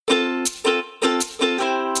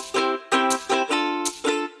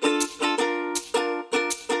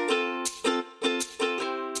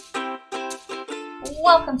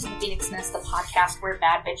Welcome to the Phoenix Nest, the podcast where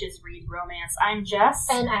bad bitches read romance. I'm Jess.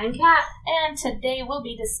 And I'm Kat. And today we'll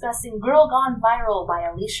be discussing Girl Gone Viral by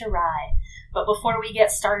Alicia Rai. But before we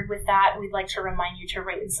get started with that, we'd like to remind you to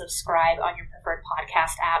rate and subscribe on your preferred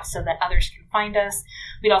podcast app so that others can find us.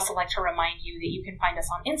 We'd also like to remind you that you can find us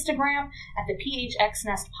on Instagram at the PHX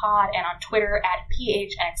Nest Pod and on Twitter at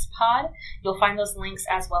PHX Pod. You'll find those links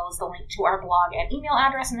as well as the link to our blog and email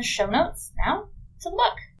address in the show notes. Now, to the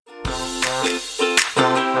book.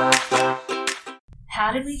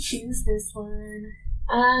 How did we choose this one?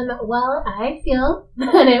 Well, I feel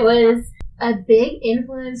that it was a big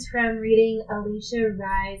influence from reading Alicia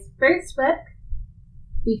Rai's first book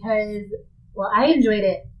because, well, I enjoyed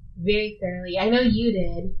it very thoroughly. I know you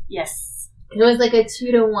did. Yes. It was like a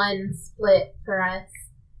 2-to-1 split for us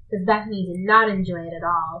because Bethany did not enjoy it at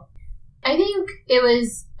all. I think it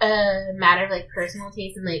was a matter of like personal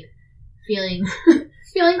taste and like feeling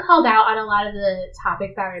called out on a lot of the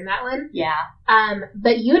topics that were in that one. Yeah.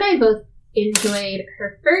 But you and I both enjoyed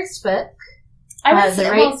her first book, The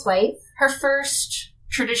Right Swipe. Her first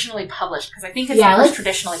traditionally published, because I think it's the first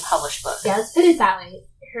traditionally published book. Yeah, let's put it that way.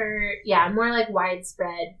 More like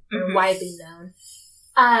widespread or widely known.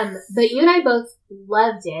 But you and I both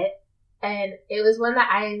loved it, and it was one that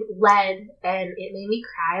I led, and it made me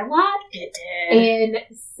cry a lot. It did.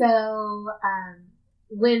 And so,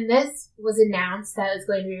 when this was announced that it was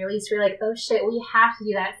going to be released, we were like, oh shit, we have to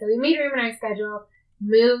do that. So we made room in our schedule,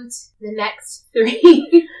 moved the next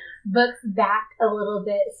 3 books back a little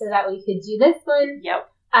bit so that we could do this one.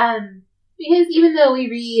 Yep. Because even though we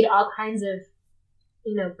read all kinds of,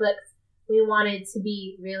 books, we wanted to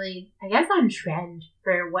be really, I guess, on trend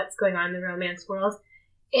for what's going on in the romance world.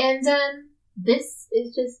 And this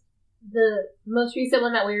is just the most recent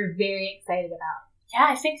one that we were very excited about. Yeah,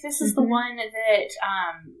 I think this is the one that,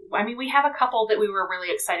 we have a couple that we were really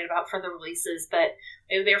excited about for the releases, but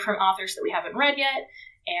they're from authors that we haven't read yet,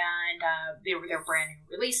 and they're brand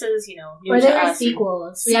new releases, new or to there are us.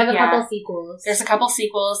 Sequels. We have a couple sequels. There's a couple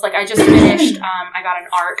sequels. Like, I just finished, I got an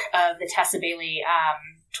arc of the Tessa Bailey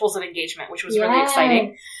Tools of Engagement, which was really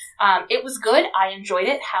exciting. It was good. I enjoyed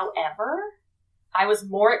it. However, I was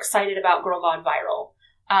more excited about Girl Gone Viral.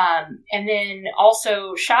 And then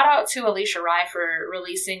also shout out to Alicia Rai for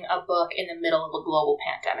releasing a book in the middle of a global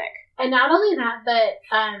pandemic. And not only that, but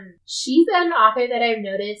she's an author that I've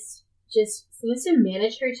noticed just seems to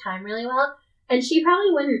manage her time really well. And she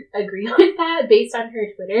probably wouldn't agree with that based on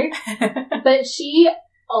her Twitter. But she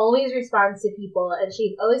always responds to people, and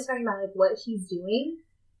she's always talking about like what she's doing.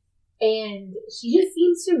 And she just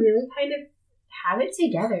seems to really kind of have it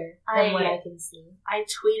together from what I can see. I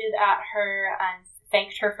tweeted at her and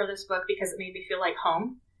thanked her for this book because it made me feel like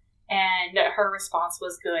home, and her response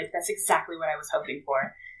was good. That's exactly what I was hoping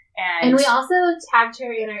for. And we also tagged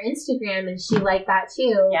her in our Instagram, and she liked that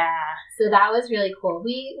too. Yeah. So that was really cool.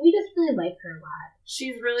 We just really like her a lot.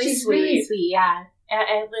 She's really sweet. She's really sweet, yeah.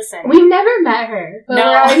 And listen, we've never met her, but we're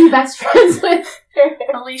already best friends with her.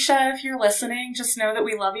 Alicia, if you're listening, just know that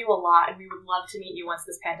we love you a lot, and we would love to meet you once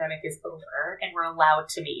this pandemic is over, and we're allowed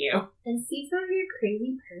to meet you. And see some of your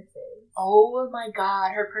crazy purses. Oh my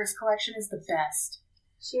god, her purse collection is the best.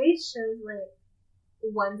 She always shows,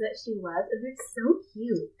 ones that she loves, and they're so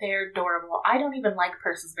cute. They're adorable. I don't even like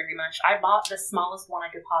purses very much. I bought the smallest one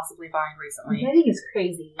I could possibly find recently. I think it's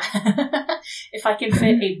crazy. If I can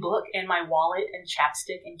fit a book and my wallet and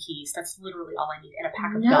chapstick and keys, that's literally all I need. And a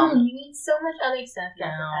pack of gum. No, you need so much other stuff. No,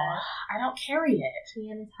 I don't carry it.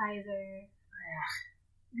 Sanitizer.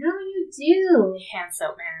 No, you do. Hand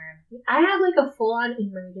soap, man. I have a full-on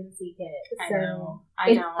emergency kit. I know.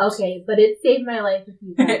 I don't. Okay, but it saved my life a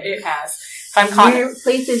few times. It has. If I'm caught in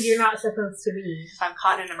places you're not supposed to be. If I'm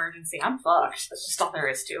caught in an emergency, I'm fucked. That's just all there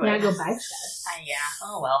is to it. Yeah, go buy stuff. Yeah.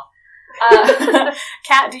 Oh well.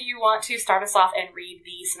 Kat, do you want to start us off and read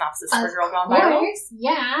the synopsis for Girl Gone Viral?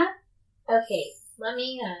 Yeah. Okay. Let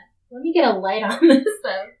me get a light on this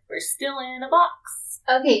though. We're still in a box.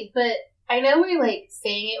 Okay, but I know we're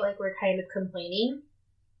saying it like we're kind of complaining,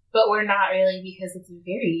 but we're not really because it's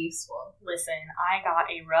very useful. Listen, I got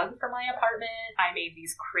a rug for my apartment. I made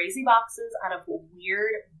these crazy boxes out of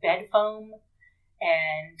weird bed foam,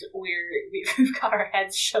 and we've got our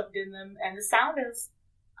heads shoved in them, and the sound is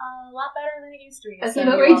a lot better than it used to be. Okay, so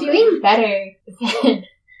but we're doing better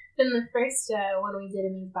than the first one we did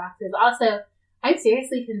in these boxes. Also, I'm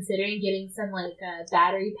seriously considering getting some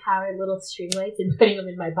battery-powered little string lights and putting them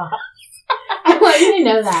in my box. I want you to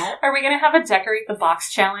know that. Are we going to have a decorate the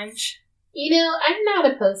box challenge? I'm not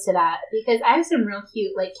opposed to that because I have some real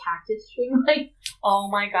cute cactus string lights. Oh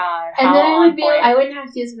my god! And then I wouldn't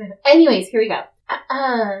have to use them. Anyways, here we go.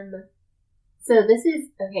 So this is,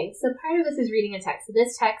 okay, so part of this is reading a text. So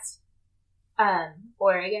this text,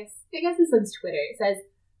 or I guess this one's Twitter. It says,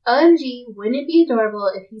 OMG, wouldn't it be adorable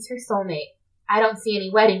if he's her soulmate? I don't see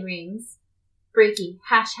any wedding rings. Breaking,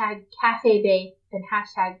 hashtag cafe bae and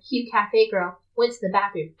hashtag cute cafe girl went to the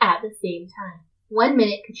bathroom at the same time. 1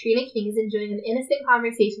 minute, Katrina King is enjoying an innocent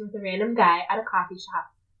conversation with a random guy at a coffee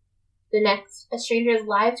shop. The next, a stranger has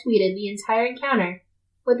live tweeted the entire encounter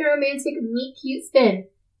with a romantic meet cute spin,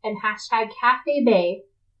 and hashtag cafe bae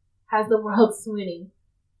has the world swooning.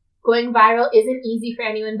 Going viral isn't easy for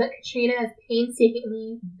anyone, but Katrina has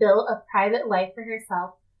painstakingly built a private life for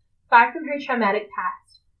herself, far from her traumatic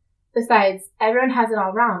past. Besides, everyone has it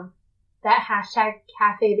all wrong. That hashtag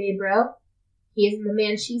cafe bae bro, he isn't the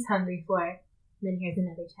man she's hungry for. And then here's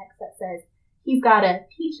another text that says, he's got a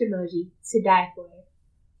peach emoji to die for.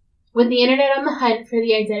 With the internet on the hunt for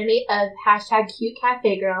the identity of hashtag cute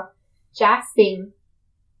cafe girl, Jas Singh,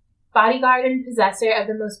 bodyguard and possessor of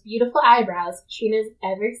the most beautiful eyebrows Katrina's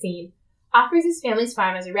ever seen, offers his family's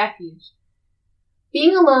farm as a refuge.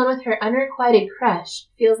 Being alone with her unrequited crush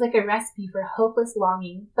feels like a recipe for hopeless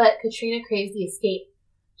longing, but Katrina craves the escape.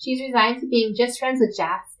 She's resigned to being just friends with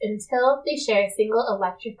Jas until they share a single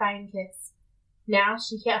electrifying kiss. Now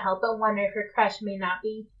she can't help but wonder if her crush may not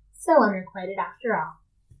be so unrequited after all.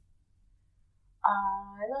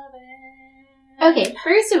 I love it. Okay,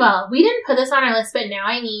 first of all, we didn't put this on our list, but now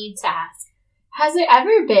I need to ask. Has there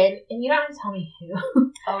ever been, and you don't have to tell me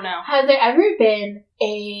who. Oh, no. Has there ever been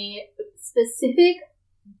a specific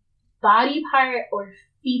body part or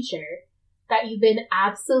feature that you've been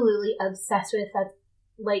absolutely obsessed with that's,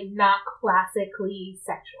 like, not classically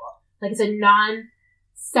sexual? Like, it's a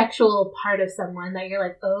non-sexual part of someone that you're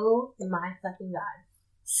like, oh my fucking god.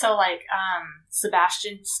 So, like,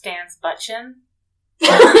 Sebastian Stan's butt chin?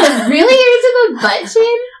 Really? You're into the butt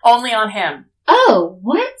chin? Only on him. Oh,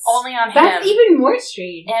 what? Only on him. That's even more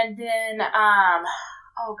strange. And then,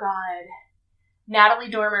 oh god, Natalie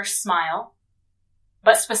Dormer's smile,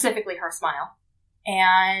 but specifically her smile.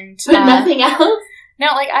 And but nothing else?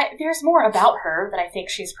 No, like, there's more about her that I think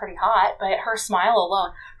she's pretty hot, but her smile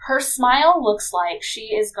alone. Her smile looks like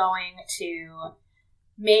she is going to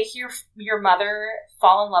make your mother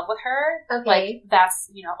fall in love with her. Okay. Like, that's,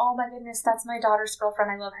 you know, oh my goodness, that's my daughter's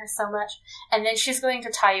girlfriend, I love her so much. And then she's going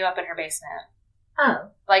to tie you up in her basement. Oh.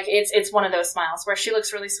 Like, it's one of those smiles where she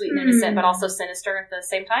looks really sweet and innocent, but also sinister at the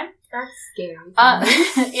same time. That's scary.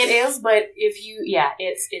 It is, but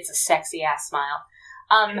it's a sexy ass smile.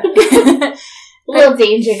 Little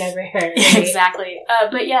danger never hurt. Right? Exactly.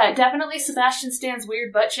 But yeah, definitely Sebastian Stan's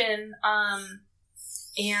weird butt chin.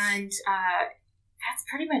 And that's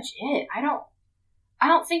pretty much it. I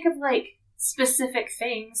don't think of, like, specific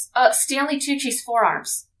things. Stanley Tucci's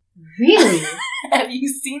forearms. Really? Have you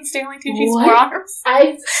seen Stanley Tucci's forearms?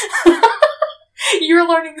 You're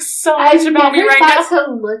learning so much about me right now. I've never thought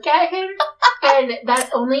to look at him, and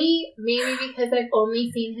that's only maybe because I've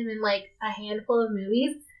only seen him in, like, a handful of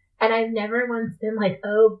movies, and I've never once been like,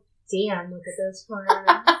 oh, damn, look at those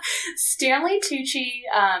forearms. Stanley Tucci,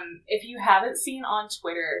 if you haven't seen on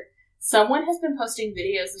Twitter, someone has been posting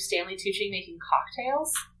videos of Stanley Tucci making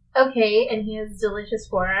cocktails. Okay, and he has delicious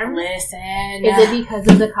forearms. Listen. Is it because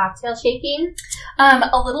of the cocktail shaking?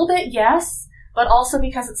 A little bit, yes, but also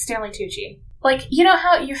because it's Stanley Tucci. Like, you know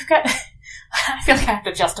how you've got... I feel like I have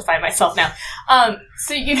to justify myself now.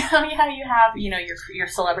 So you know how you have, you know, your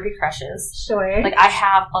celebrity crushes? Sure. Like, I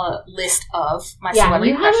have a list of my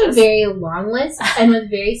celebrity crushes. Yeah, you have a very long list, and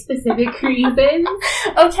with very specific reasons.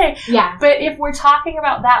 Okay. Yeah. But if we're talking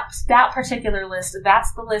about that particular list,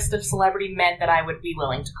 that's the list of celebrity men that I would be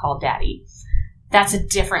willing to call daddy. That's a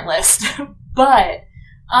different list. But,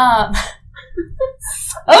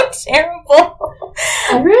 so terrible.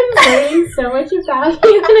 Everyone's learning so much about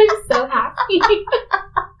you, and I'm so happy.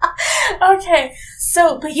 Okay,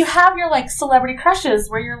 so, but you have your, like, celebrity crushes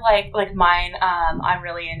where you're like mine, I'm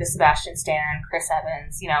really into Sebastian Stan, Chris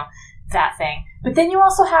Evans, you know, that thing. But then you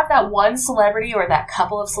also have that one celebrity or that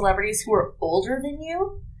couple of celebrities who are older than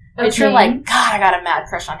you. Okay. But you're like, God, I got a mad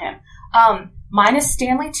crush on him. Mine is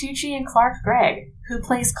Stanley Tucci and Clark Gregg, who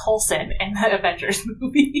plays Coulson in the Avengers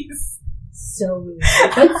movies. So weird.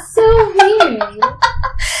 That's so weird.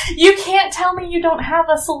 You can't tell me you don't have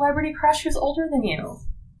a celebrity crush who's older than you.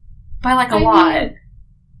 By, like, a lot.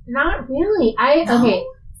 Not really. Okay,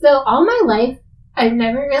 so all my life, I've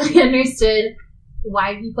never really understood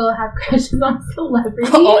why people have crushes on celebrities.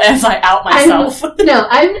 Oh, as I out myself.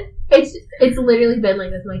 It's literally been like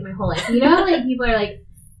this, like, my whole life. You know, like, people are, like,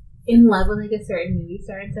 in love with, like, a certain movie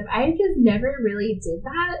star and stuff. I just never really did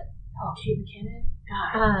that. Oh, Kate McKinnon?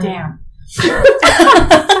 God damn.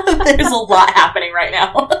 There's a lot happening right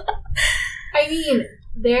now. I mean,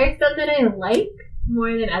 there are some that I like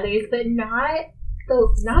more than others, but not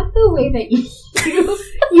the way that you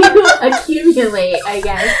accumulate, I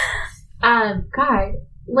guess. God,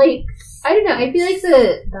 like, I don't know. I feel like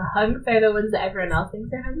the hunks are the ones that everyone else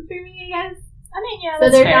thinks are hunks for me, I guess. I mean, yeah, so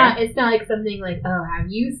that's they're fair. not. It's not like something like, oh, have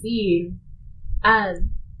you seen?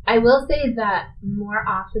 I will say that more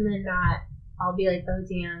often than not, I'll be like, oh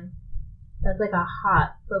damn, that's like a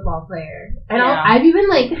hot football player, and I've even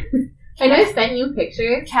like. I know I sent you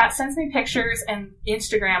pictures. Kat sends me pictures and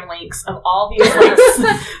Instagram links of all these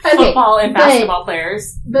football and basketball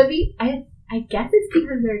players. But I guess it's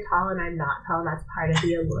because they're tall and I'm not tall, and that's part of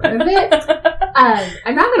the allure of it.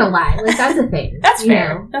 I'm not gonna lie, like that's a thing. That's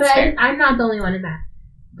fair. That's but fair. I'm not the only one in that.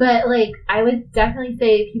 But like, I would definitely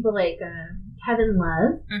say people like Kevin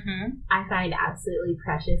Love. Mm-hmm. I find absolutely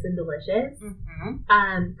precious and delicious.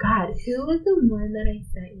 Mm-hmm. God, who was the one that I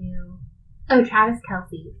sent you? Oh, Travis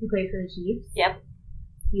Kelce, who played for the Chiefs. Yep.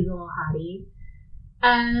 He's a little hottie.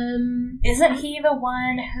 Isn't he the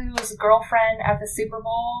one whose girlfriend at the Super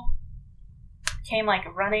Bowl came, like,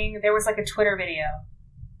 running? There was, like, a Twitter video.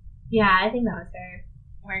 Yeah, I think that was her.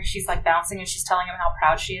 Where she's, like, bouncing and she's telling him how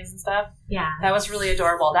proud she is and stuff. Yeah. That was really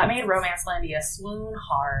adorable. That made Romance Landia swoon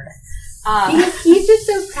hard. He's just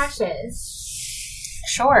so precious.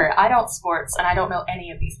 Sure, I don't sports, and I don't know any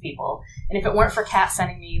of these people. And if it weren't for Kat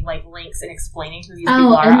sending me, like, links and explaining who these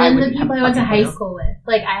people are, and I then wouldn't the have people I went to high clue. school with.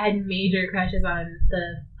 Like, I had major crushes on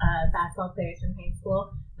the basketball players from high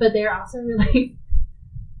school, but they're also really,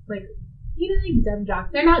 like, dumb jocks.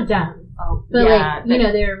 They're not dumb. Oh, but, yeah,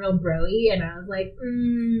 they're real bro-y, and I was like,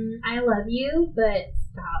 I love you, but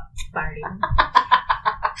stop farting.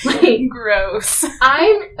 Like, gross.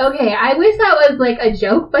 I wish that was, like, a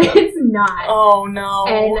joke, but it's not. Oh, no.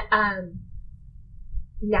 And,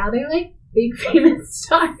 now they're, like, big famous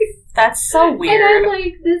stars. That's so weird. And I'm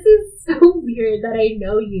like, this is so weird that I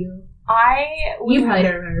know you. You probably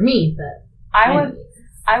don't remember me, but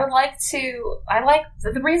I would like to.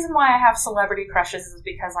 The reason why I have celebrity crushes is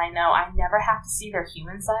because I know I never have to see their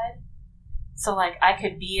human side. So, like, I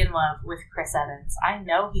could be in love with Chris Evans. I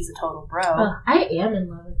know he's a total bro. Oh, I am in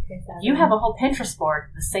love with Chris Evans. You have a whole Pinterest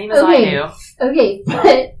board, the same as I do. Okay,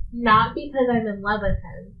 but not because I'm in love with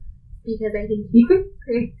him. Because I think he's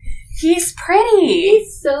pretty. He's pretty!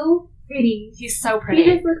 He's so pretty. He's so pretty.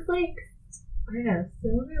 He just looks like, I don't know, so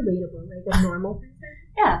relatable. Like a normal person.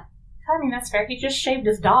 Yeah. I mean, that's fair. He just shaved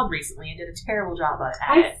his dog recently and did a terrible job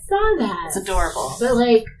at it. I saw that. It's adorable. But,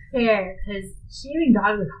 like, fair, because shaving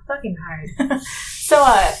dogs is fucking hard. So,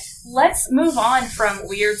 let's move on from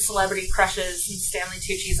weird celebrity crushes and Stanley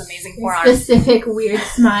Tucci's amazing forearms. Specific weird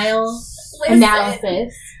smile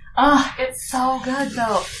analysis. Oh, it's so good,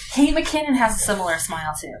 though. Kate McKinnon has a similar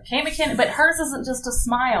smile, too. Kate McKinnon, but hers isn't just a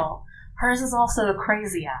smile. Hers is also a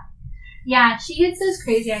crazy eye. Yeah, she gets those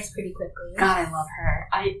crazy eyes pretty quickly. God, I love her.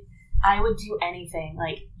 I would do anything.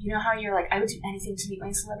 Like, you know how you're like, I would do anything to meet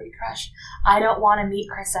my celebrity crush. I don't want to meet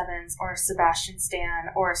Chris Evans or Sebastian Stan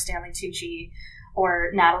or Stanley Tucci or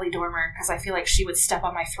Natalie Dormer because I feel like she would step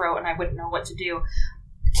on my throat and I wouldn't know what to do.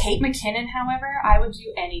 Kate McKinnon, however, I would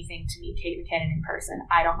do anything to meet Kate McKinnon in person.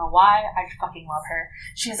 I don't know why. I fucking love her.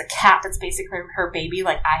 She has a cat that's basically her baby.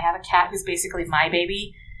 Like, I have a cat who's basically my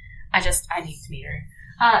baby. I need to meet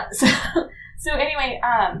her. So anyway,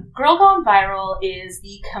 Girl Gone Viral is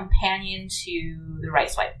the companion to The Right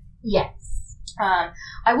Swipe. Yes.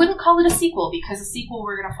 I wouldn't call it a sequel because a sequel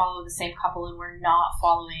we're going to follow the same couple and we're not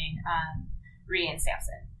following Rhea and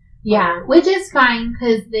Samson. Yeah, which is fine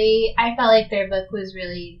because I felt like their book was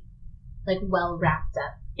really, like, well wrapped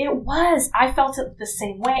up. It was. I felt it the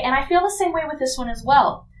same way, and I feel the same way with this one as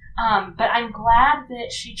well. But I'm glad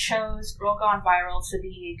that she chose Girl Gone Viral to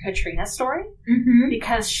be Katrina's story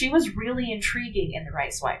because she was really intriguing in The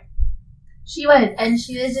Right Swipe. She was, and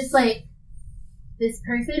she was just like this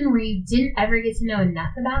person where you didn't ever get to know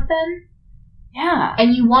enough about them. Yeah.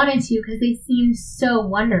 And you wanted to because they seemed so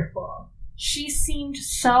wonderful. She seemed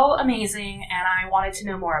so amazing, and I wanted to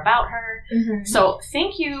know more about her. Mm-hmm. So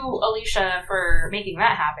thank you, Alicia, for making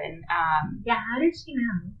that happen. Yeah, how did she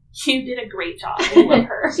know? You did a great job. I love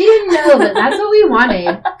her. She didn't know, but that's what we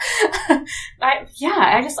wanted.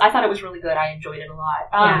 I thought it was really good. I enjoyed it a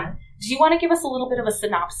lot. Do you want to give us a little bit of a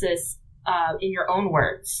synopsis in your own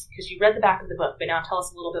words? Because you read the back of the book, but now tell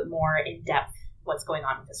us a little bit more in depth what's going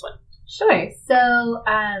on with this one. Sure. So,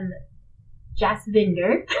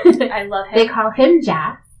 Jasvinder. I love him. They call him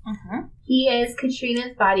Jas. Mm-hmm. He is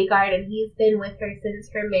Katrina's bodyguard, and he's been with her since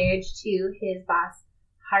her marriage to his boss,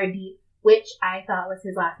 Hardeep, which I thought was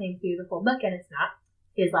his last name through the whole book, and it's not.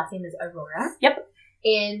 His last name is Aurora. Yep.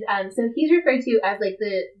 And so he's referred to as, like,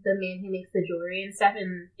 the man who makes the jewelry and stuff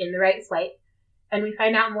in The Right Swipe. And we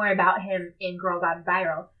find out more about him in Girl Gone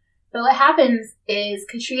Viral. But what happens is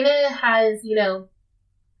Katrina has, you know,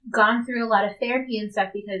 gone through a lot of therapy and stuff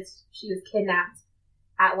because she was kidnapped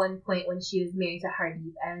at one point when she was married to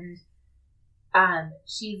Hardeep. And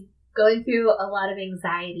she's going through a lot of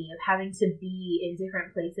anxiety of having to be in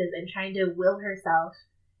different places and trying to will herself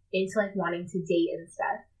into, like, wanting to date and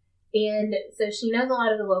stuff. And so she knows a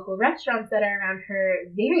lot of the local restaurants that are around her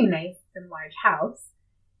very nice and large house.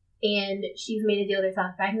 And she's made a deal with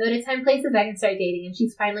herself. If I can go to 10 places, I can start dating. And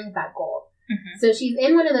she's finally hit that goal. Mm-hmm. So she's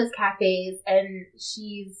in one of those cafes and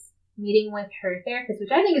she's meeting with her therapist,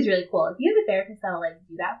 which I think is really cool. If you have a therapist that'll, like,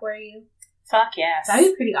 do that for you. Fuck yes.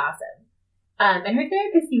 That'd be pretty awesome. And her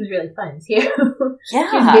therapist seems really fun, too.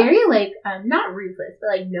 Yeah. She's very, like, not ruthless,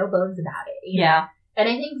 but, like, no bones about it. You know? And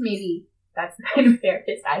I think maybe that's the kind of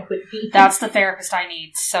therapist I would be. That's the therapist I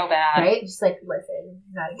need so bad. Right? Just, like, listen,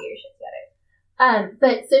 you gotta get your shit together.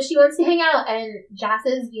 But so she wants to hang out, and Jas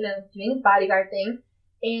is, you know, doing his bodyguard thing,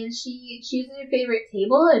 and she chooses her favorite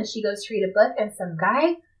table, and she goes to read a book, and some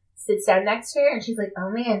guy sits down next to her, and she's like, oh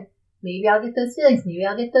man, maybe I'll get those feelings, maybe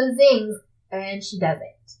I'll get those zings, and she doesn't.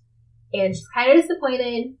 And she's kind of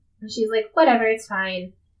disappointed, and she's like, whatever, it's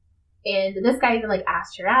fine. And this guy even, like,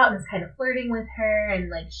 asked her out, and is kind of flirting with her, and,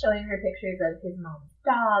 like, showing her pictures of his mom's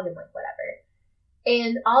dog, and, like, whatever.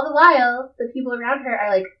 And all the while, the people around her are,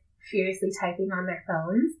 like, furiously typing on their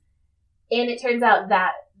phones, and it turns out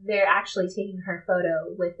that they're actually taking her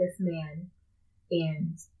photo with this man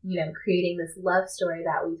and, you know, creating this love story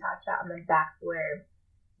that we talked about in the back where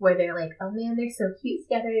they're like, oh man, they're so cute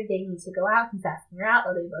together, they need to go out, he's asking her out,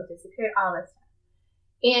 oh, they both disappeared, all this stuff.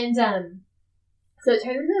 And so it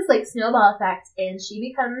turns into this, like, snowball effect, and she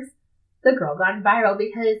becomes the girl gone viral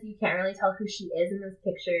because you can't really tell who she is in those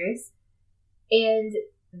pictures. And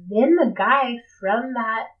then the guy from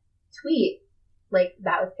that tweet, like,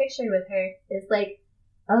 that was pictured with her, is like,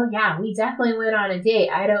 oh yeah, we definitely went on a date,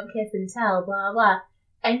 I don't kiss and tell, blah blah.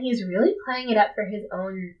 And he's really playing it up for his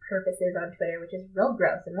own purposes on Twitter, which is real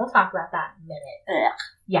gross, and we'll talk about that in a minute. Ugh.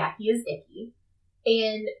 Yeah, he is icky.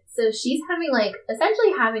 And so she's having, like,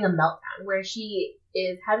 essentially having a meltdown where she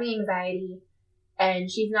is having anxiety and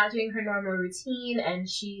she's not doing her normal routine, and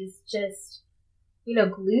she's just, you know,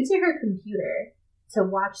 glued to her computer to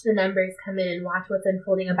watch the numbers come in and watch what's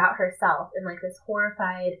unfolding about herself in, like, this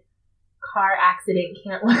horrified car accident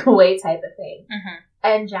can't look away type of thing. Mm-hmm.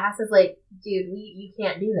 And Jas is like, dude, you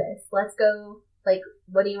can't do this. Let's go. Like,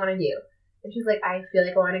 what do you want to do? And she's like, I feel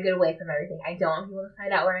like I want to get away from everything. I don't want people to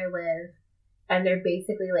find out where I live. And they're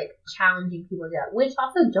basically, like, challenging people to do that, which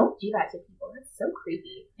also, don't do that to people. That's so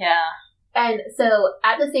creepy. Yeah. And so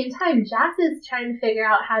at the same time, Jas is trying to figure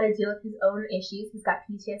out how to deal with his own issues. He's got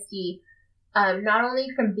PTSD. Not only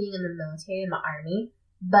from being in the military and the army,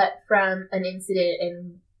 but from an incident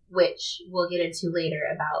in which we'll get into later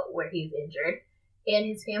about where he was injured. And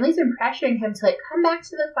his family's been pressuring him to, like, come back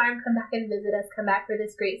to the farm, come back and visit us, come back for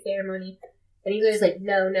this great ceremony. And he's always like,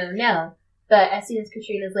 no, no, no. But as soon as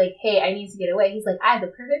Katrina's like, hey, I need to get away, he's like, I have the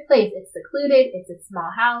perfect place. It's secluded. It's a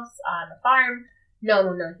small house on the farm. No one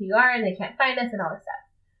will know who you are, and they can't find us, and all this stuff.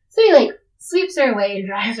 So he, like, sweeps her away and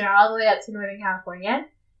drives her all the way up to Northern California.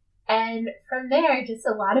 And from there, just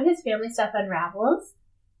a lot of his family stuff unravels.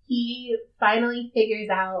 He finally figures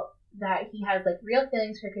out that he has, like, real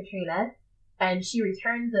feelings for Katrina, and she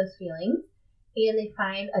returns those feelings, and they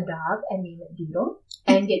find a dog and name it Doodle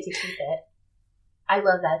and get to keep it. I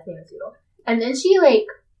love that, his name is Doodle. And then she, like,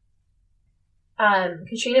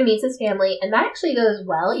 Katrina meets his family, and that actually goes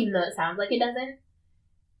well, even though it sounds like it doesn't.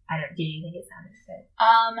 I don't, do you think it sounded good?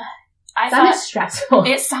 I thought it sounded stressful.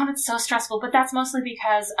 It sounded so stressful, but that's mostly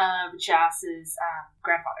because of Jas's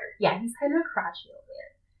grandfather. Yeah, he's kind of a crotchety old man.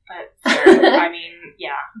 But, I mean,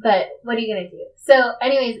 yeah. But what are you going to do? So,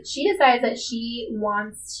 anyways, she decides that she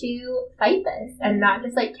wants to fight this and not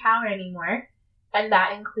just, like, cower anymore. And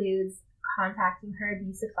that includes contacting her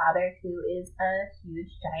abusive father, who is a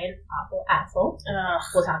huge, giant, awful asshole. Ugh.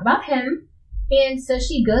 We'll talk about him. And so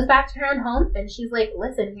she goes back to her own home, and she's like,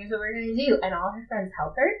 listen, here's what we're going to do. And all her friends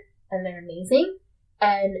help her, and they're amazing.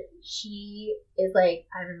 And she is like,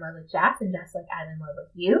 I'm in love with Jas, and Jas like, I'm in love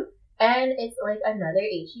with you. And it's like another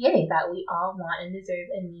HEA that we all want and deserve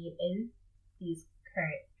and need in these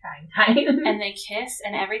current trying times. And they kiss,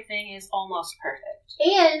 and everything is almost perfect.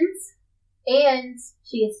 And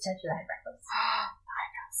she gets to touch her eyebrows.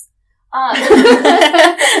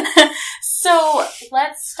 So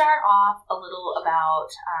let's start off a little about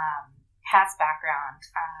Kat's background.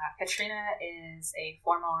 Katrina is a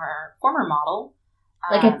former model.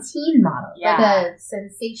 Like a teen model. Yeah. Like a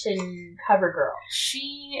sensation cover girl.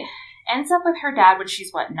 She ends up with her dad when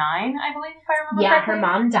she's, 9, I believe, if I remember correctly? Yeah, her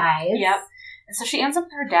mom dies. Yep. And so she ends up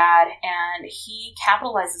with her dad, and he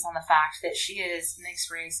capitalizes on the fact that she is mixed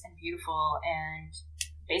race and beautiful and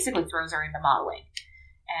basically throws her into modeling.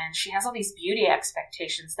 And she has all these beauty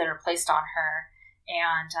expectations that are placed on her.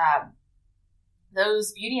 And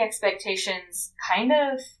those beauty expectations kind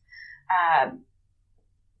of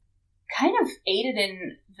aided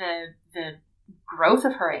in the growth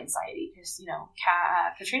of her anxiety. Because, you know,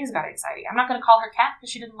 Katrina's got anxiety. I'm not going to call her Kat because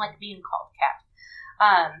she didn't like being called Kat.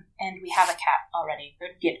 And we have a cat already. It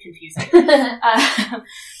would get confusing.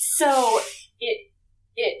 So it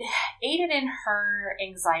aided in her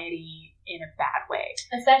anxiety in a bad way.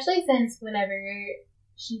 Especially since whenever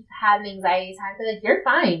she had an anxiety attack, they're like, you're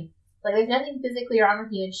fine. Like, there's nothing physically wrong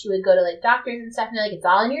with you. And she would go to, like, doctors and stuff, and they're like, it's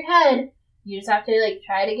all in your head. You just have to, like,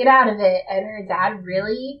 try to get out of it. And her dad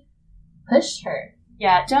really pushed her.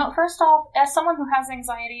 Yeah, first off, as someone who has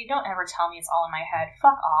anxiety, don't ever tell me it's all in my head.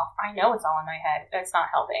 Fuck off. I know it's all in my head. That's not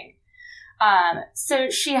helping. So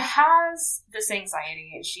she has this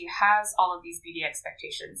anxiety, and she has all of these beauty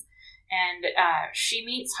expectations. And she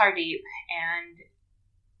meets Hardeep, and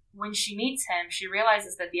when she meets him, she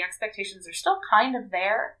realizes that the expectations are still kind of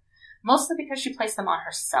there, mostly because she placed them on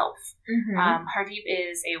herself. Mm-hmm. Hardeep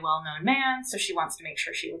is a well-known man, so she wants to make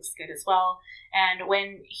sure she looks good as well. And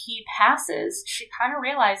when he passes, she kind of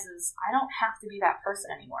realizes, I don't have to be that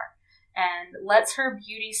person anymore, and lets her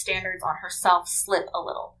beauty standards on herself slip a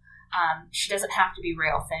little. She doesn't have to be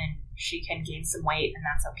rail thin. She can gain some weight, and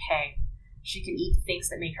that's okay. She can eat things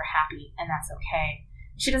that make her happy, and that's okay.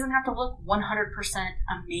 She doesn't have to look 100%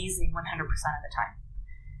 amazing 100% of the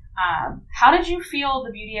time. How did you feel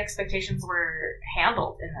the beauty expectations were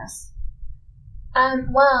handled in this?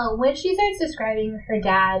 Well, when she starts describing her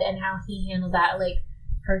dad and how he handled that, like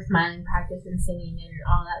her smiling practice and singing and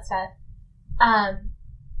all that stuff,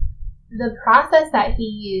 the process that he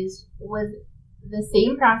used was the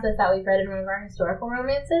same process that we've read in one of our historical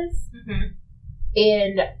romances. Mm-hmm.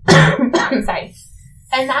 And, sorry.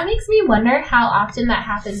 And that makes me wonder how often that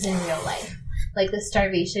happens in real life. Like the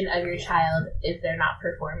starvation of your child if they're not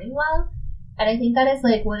performing well. And I think that is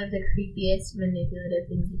like one of the creepiest manipulative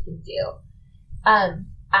things you can do.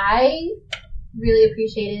 I really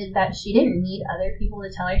appreciated that she didn't need other people to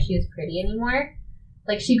tell her she was pretty anymore.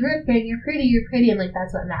 Like, she grew up hearing, you're pretty, and like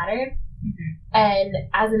that's what mattered. Mm-hmm. And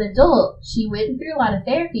as an adult, she went through a lot of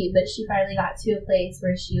therapy, but she finally got to a place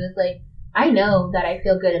where she was like, I know that I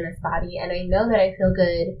feel good in this body, and I know that I feel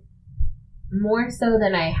good more so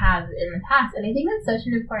than I have in the past. And I think that's such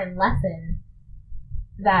an important lesson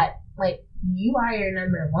that, like, you are your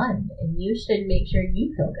number one, and you should make sure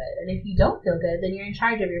you feel good. And if you don't feel good, then you're in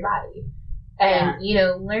charge of your body. And, you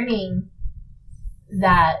know, learning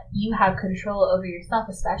that you have control over yourself,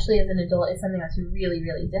 especially as an adult, is something that's really,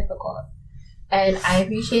 really difficult. And I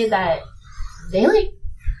appreciate that they, like,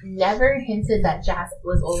 never hinted that Jazz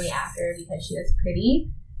was only after her because she was pretty.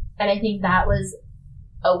 And I think that was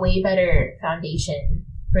a way better foundation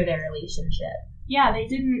for their relationship. Yeah, they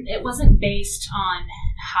didn't, it wasn't based on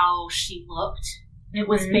how she looked. It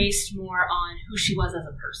was based more on who she was as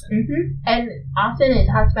a person. Mm-hmm. And often it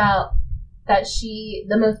talked about that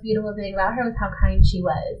the most beautiful thing about her was how kind she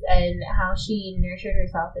was and how she nurtured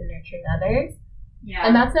herself and nurturing others. Yeah.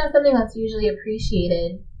 And that's not something that's usually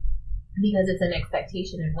appreciated because it's an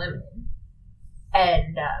expectation in women.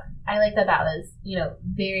 And I like that was, you know,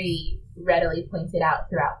 very readily pointed out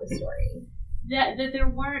throughout the story. That there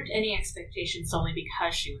weren't any expectations solely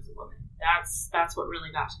because she was a woman. That's what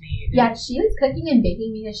really got to me. Yeah, she was cooking and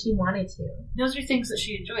baking because she wanted to. Those are things that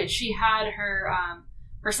she enjoyed. She had her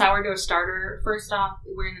sourdough starter. First off,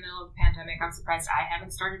 we're in the middle of the pandemic. I'm surprised I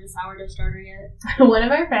haven't started a sourdough starter yet. One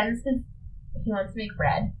of our friends, he wants to make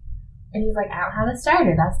bread, and he's like, I don't have a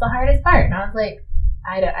starter. That's the hardest part. And I was like,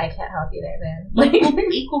 I can't help you there, man. Like,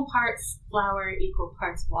 equal parts flour, equal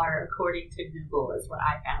parts water, according to Google, is what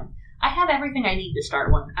I found. I have everything I need to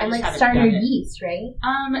start one. I and just like starter yeast, right?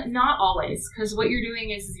 Not always, because what you're doing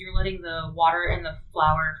is you're letting the water and the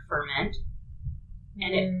flour ferment,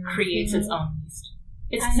 and it creates its own yeast.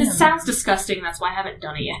 It sounds disgusting. That's why I haven't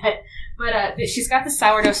done it yet. But she's got the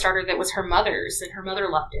sourdough starter that was her mother's, and her mother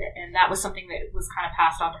loved it, and that was something that was kind of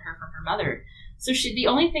passed on to her from her mother. So the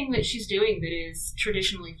only thing that she's doing that is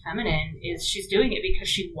traditionally feminine is she's doing it because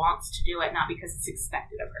she wants to do it, not because it's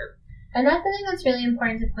expected of her. And that's something that's really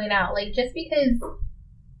important to point out. Like, just because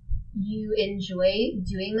you enjoy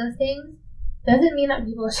doing those things doesn't mean that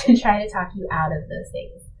people should try to talk you out of those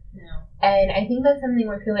things. No. And I think that's something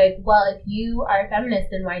where people are like, well, if you are a feminist,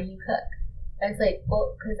 then why do you cook? And it's like,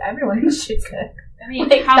 well, because everyone should cook. I mean,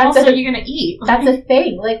 like, how else are you going to eat? That's a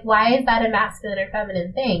thing. Like, why is that a masculine or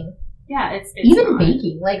feminine thing? Yeah, it's even not.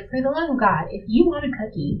 Baking. Like, for the love of God, if you want a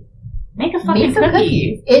cookie, Make a fucking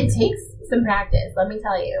cookie. It takes some practice, let me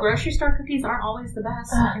tell you. Grocery store cookies aren't always the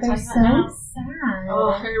best. They're so sad.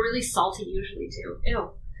 Oh, they're really salty usually too.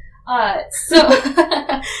 Ew.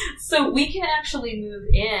 So we can actually move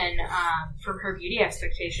in from her beauty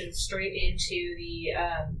expectations straight into the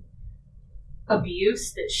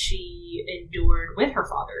abuse that she endured with her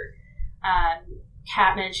father.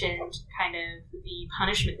 Kat mentioned kind of the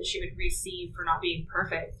punishment that she would receive for not being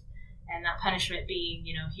perfect. And that punishment being,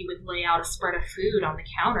 he would lay out a spread of food on the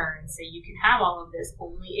counter and say, you can have all of this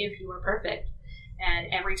only if you are perfect.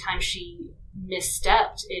 And every time she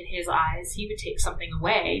misstepped in his eyes, he would take something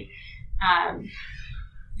away.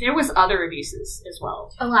 There was other abuses as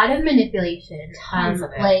well. A lot of manipulation. Tons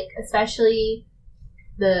of it. Like, especially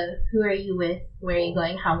the who are you with, where are you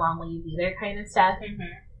going, how long will you be there kind of stuff. Mm-hmm.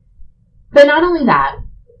 But not only that,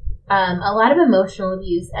 a lot of emotional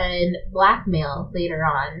abuse and blackmail later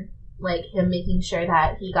on. Like, him making sure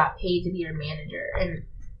that he got paid to be your manager.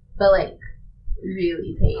 But, like,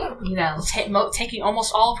 really paid, Taking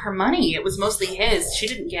almost all of her money. It was mostly his. She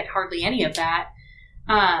didn't get hardly any of that.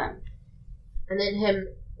 And then him,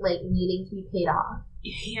 like, needing to be paid off.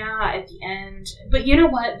 Yeah, at the end. But you know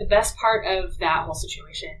what? The best part of that whole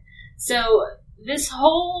situation. So, this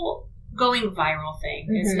whole going viral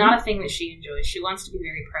thing is not a thing that she enjoys. She wants to be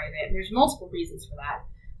very private. And there's multiple reasons for that.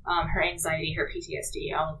 Her anxiety, her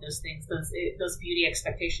PTSD, all of those things, those beauty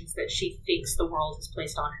expectations that she thinks the world has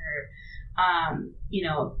placed on her.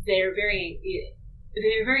 They're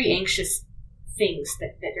very anxious things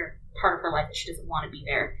that are part of her life that she doesn't want to be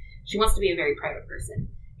there. She wants to be a very private person.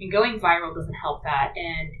 And going viral doesn't help that.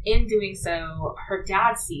 And in doing so, her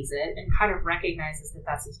dad sees it and kind of recognizes that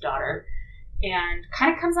that's his daughter and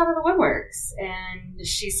kind of comes out of the woodworks. And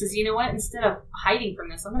she says, you know what, instead of hiding from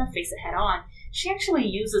this, I'm going to face it head on. She actually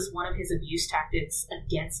uses one of his abuse tactics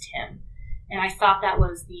against him. And I thought that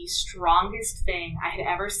was the strongest thing I had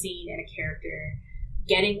ever seen in a character,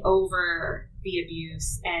 getting over the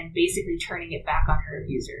abuse and basically turning it back on her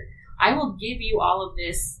abuser. I will give you all of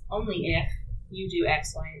this only if you do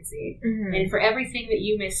X, Y, and Z. Mm-hmm. And for everything that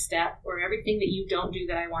you misstep or everything that you don't do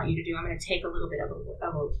that I want you to do, I'm going to take a little bit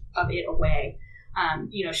of it away.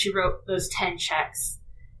 She wrote those 10 checks.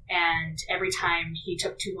 And every time he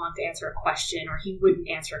took too long to answer a question or he wouldn't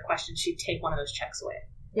answer a question, she'd take one of those checks away.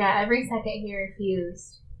 Yeah, every second he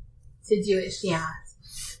refused to do what she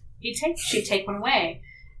asked. She'd take one away.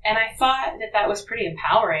 And I thought that was pretty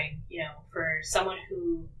empowering, for someone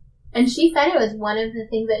who... And she said it was one of the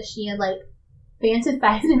things that she had, like,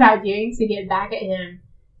 fantasized about doing to get back at him,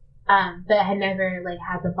 but had never, like,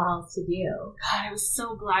 had the balls to do. God, I was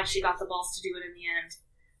so glad she got the balls to do it in the end.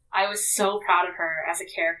 I was so proud of her as a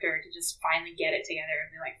character to just finally get it together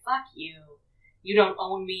and be like, fuck you. You don't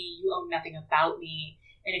own me. You own nothing about me.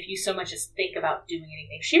 And if you so much as think about doing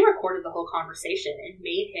anything. She recorded the whole conversation and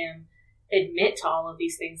made him admit to all of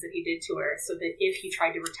these things that he did to her so that if he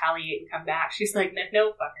tried to retaliate and come back, she's like, no,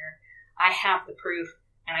 fucker. I have the proof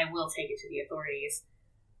and I will take it to the authorities.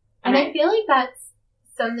 And I feel like that's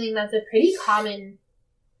something that's a pretty common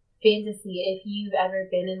fantasy if you've ever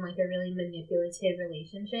been in, like, a really manipulative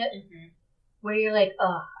relationship where you're like,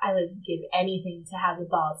 oh, I would give anything to have the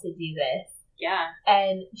balls to do this. Yeah.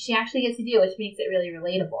 And she actually gets to do it, which makes it really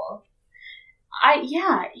relatable.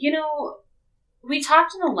 We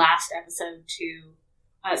talked in the last episode too.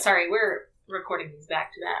 We're recording these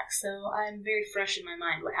back to back, so I'm very fresh in my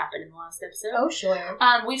mind what happened in the last episode. Oh, sure.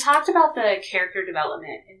 We talked about the character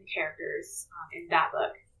development in the characters in that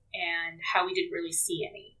book and how we didn't really see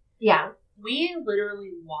any. Yeah. We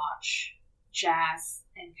literally watch Jazz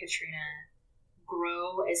and Katrina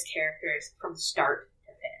grow as characters from start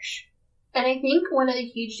to finish. And I think one of the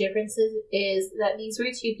huge differences is that these were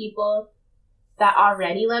two people that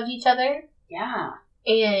already loved each other. Yeah.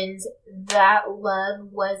 And that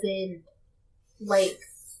love wasn't, like,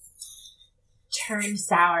 turned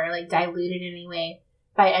sour, like, diluted in any way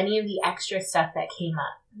by any of the extra stuff that came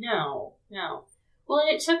up. No. Well,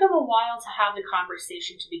 and it took them a while to have the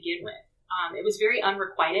conversation to begin with. It was very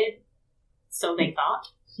unrequited, so they thought.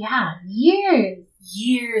 Yeah, years.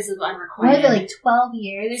 Years of unrequited. Was it, like, 12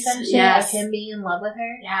 years or some shit of him being in love with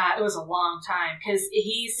her? Yeah, it was a long time. Because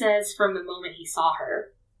he says from the moment he saw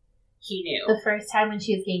her, he knew. The first time when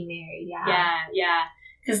she was getting married, yeah. Yeah.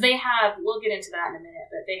 Because they have, we'll get into that in a minute,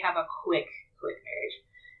 but they have a quick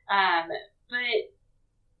marriage. But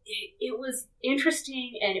it was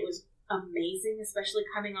interesting and it was amazing, especially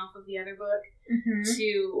coming off of the other book,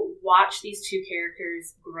 to watch these two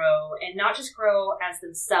characters grow, and not just grow as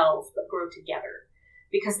themselves, but grow together.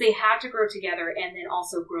 Because they had to grow together and then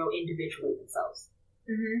also grow individually themselves.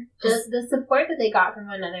 The support that they got from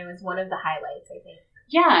one another was one of the highlights, I think.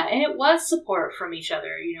 Yeah, and it was support from each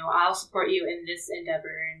other. I'll support you in this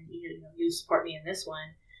endeavor, and you support me in this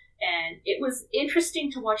one. And it was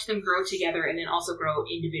interesting to watch them grow together and then also grow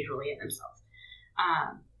individually in themselves.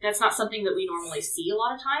 That's not something that we normally see a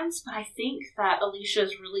lot of times, but I think that Alicia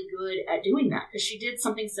is really good at doing that because she did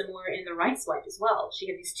something similar in The Right Swipe as well. She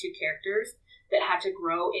had these two characters that had to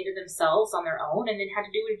grow into themselves on their own and then had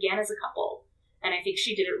to do it again as a couple. And I think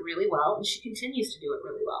she did it really well, and she continues to do it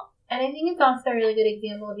really well. And I think it's also a really good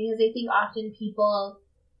example because I think often people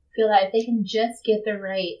feel that if they can just get the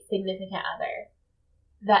right significant other,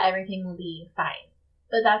 that everything will be fine.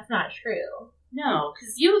 But that's not true. No,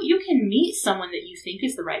 because you can meet someone that you think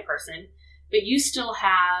is the right person, but you still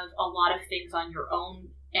have a lot of things on your own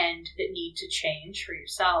end that need to change for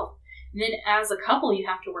yourself. And then as a couple, you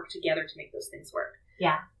have to work together to make those things work.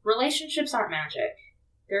 Yeah. Relationships aren't magic.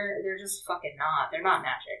 They're just fucking not. They're not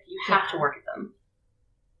magic. You have to work at them.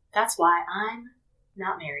 That's why I'm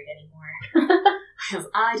not married anymore. Because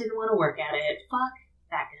I didn't want to work at it. Fuck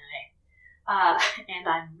that guy. And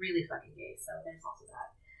I'm really fucking gay, so there's also that.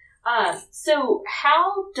 So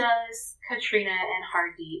how does Katrina and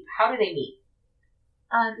Hardeep, how do they meet?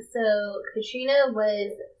 So Katrina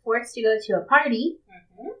was forced to go to a party,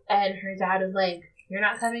 and her dad was like, "You're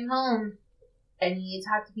not coming home, and you need to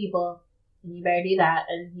talk to people, and you better do that."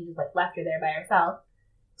 And he just left her there by herself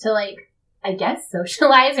to I guess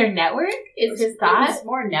socialize or network is his thought. It was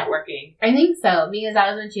more networking. I think so, because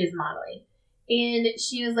that was when she was modeling. And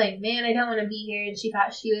she was like, "Man, I don't want to be here." And she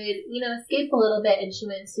thought she would, escape a little bit. And she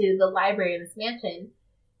went to the library in this mansion.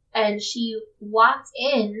 And she walked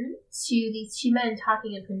in to these two men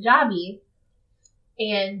talking in Punjabi.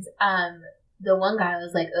 And the one guy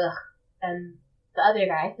was like, "Ugh." And the other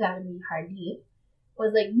guy, who happened to be Hardeep,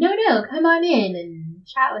 was like, "No, come on in and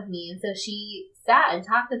chat with me." And so she sat and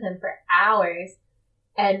talked with him for hours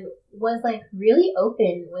and was really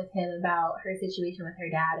open with him about her situation with her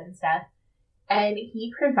dad and stuff. And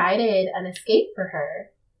he provided an escape for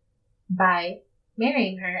her by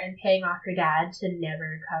marrying her and paying off her dad to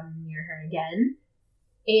never come near her again.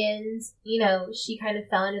 And, she kind of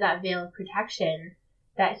fell into that veil of protection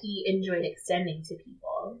that he enjoyed extending to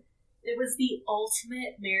people. It was the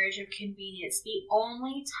ultimate marriage of convenience. The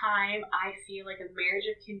only time I feel like a marriage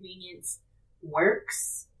of convenience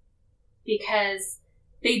works, because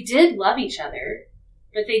they did love each other,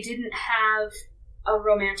 but they didn't have a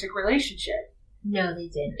romantic relationship. No, they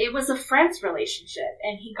didn't. It was a friend's relationship,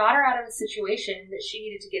 and he got her out of a situation that she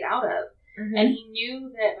needed to get out of. Mm-hmm. And he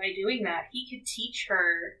knew that by doing that, he could teach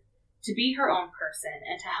her to be her own person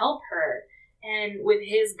and to help her. And with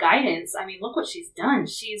his guidance, look what she's done.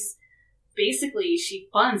 She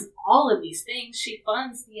funds all of these things. She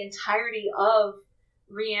funds the entirety of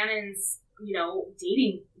Rhiannon's,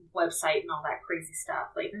 dating website and all that crazy stuff.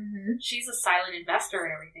 She's a silent investor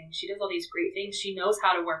and everything. She does all these great things. She knows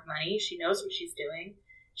how to work money. She knows what she's doing.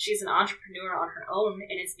 She's an entrepreneur on her own,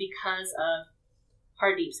 and it's because of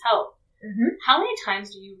Hardeep's help. Mm-hmm. How many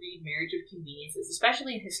times do you read Marriage of Conveniences,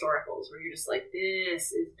 especially in historicals, where you're just like,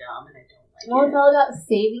 this is dumb and I don't like it? Well, it's all about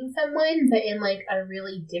saving someone, but in a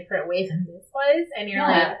really different way than this was. And you're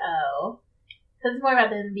like, oh. Because it's more about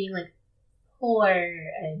them being poor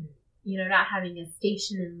and, not having a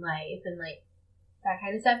station in life and that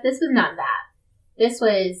kind of stuff. This was not that. This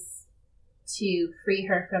was to free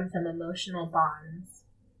her from some emotional bonds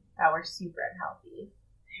that were super unhealthy.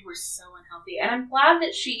 They were so unhealthy. And I'm glad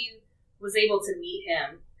that she was able to meet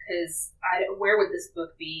him, because where would this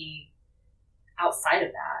book be outside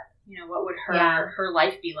of that? What would her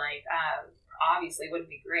life be like? Obviously, it wouldn't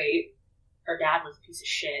be great. Her dad was a piece of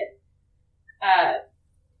shit.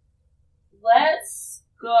 Let's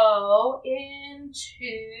go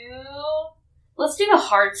let's do the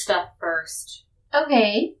hard stuff first.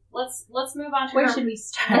 Okay. Let's move on to where should we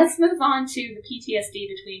start? Let's move on to the PTSD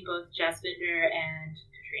between both Jasvinder and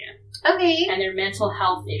Katrina. Okay. And their mental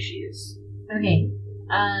health issues. Okay.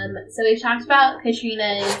 So we've talked about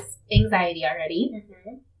Katrina's anxiety already.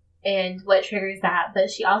 Mm-hmm. And what triggers that,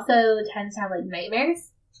 but she also tends to have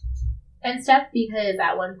nightmares and stuff, because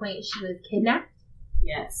at one point she was kidnapped.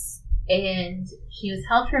 Yes. And she was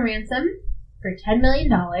held for ransom for $10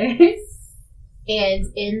 million. And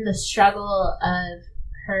in the struggle of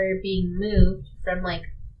her being moved from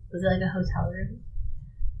was it a hotel room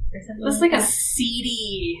or something? It was a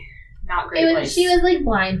seedy, not great place. She was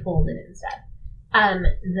blindfolded and stuff.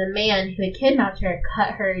 The man who had kidnapped her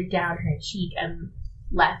cut her down her cheek and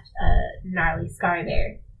left a gnarly scar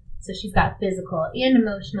there. So she's got physical and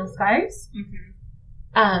emotional scars.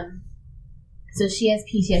 Mm-hmm. So she has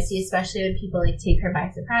PTSD, especially when people take her by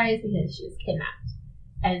surprise, because she was kidnapped.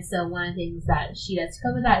 And so one of the things that she does to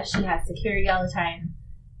cope with that is she has security all the time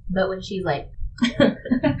but when she's like,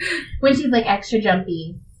 extra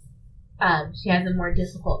jumpy, she has a more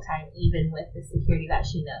difficult time even with the security that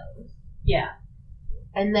she knows. Yeah.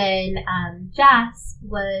 And then, Jas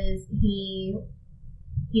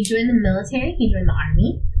he joined the military, he joined the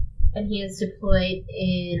army, and he was deployed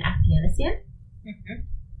in Afghanistan. Mm-hmm.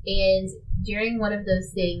 And during one of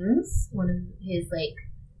those things, one of his,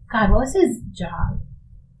 what was his job?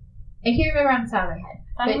 I can't remember off the top of my head.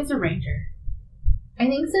 I thought he was a ranger. I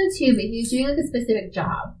think so too, but he was doing a specific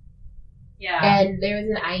job. Yeah. And there was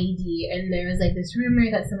an IED, and there was this rumor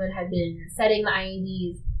that someone had been setting the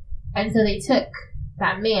IEDs, and so they took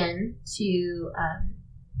that man to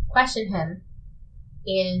question him,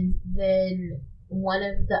 and then one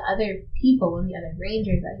of the other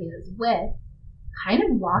rangers that he was with kind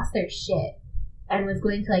of lost their shit and was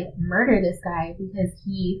going to murder this guy because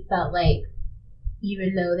he felt like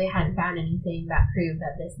even though they hadn't found anything that proved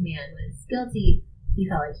that this man was guilty, he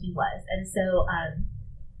felt like he was. And so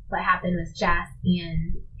what happened was Jas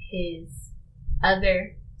and his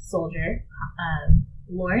other soldier,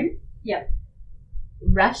 Lorne,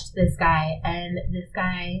 rushed this guy, and this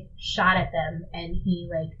guy shot at them, and he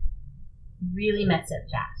really messed up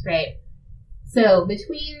Jas, right? So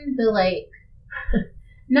between the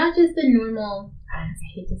not just the normal, I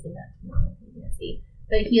hate to say that, normal pregnancy,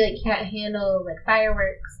 but he can't handle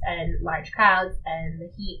fireworks and large crowds and the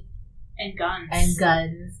heat and guns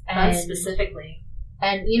and specifically,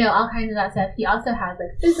 and all kinds of that stuff. He also has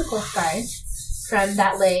physical scars from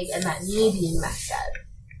that leg and that knee being messed up.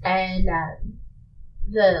 And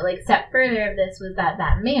the step further of this was that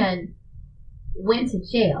man went to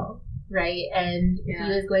jail, right? And he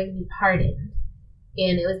was going to be pardoned.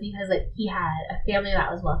 And it was because he had a family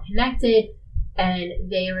that was well connected, and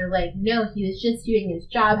they were no, he was just doing his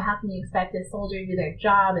job. How can you expect a soldier to do their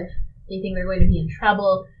job if they think they're going to be in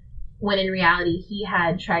trouble? When in reality, he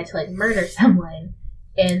had tried to murder someone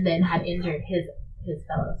and then had injured his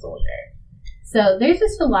fellow soldier. So there's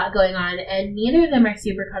just a lot going on, and neither of them are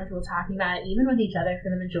super comfortable talking about it, even with each other for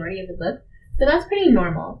the majority of the book. So that's pretty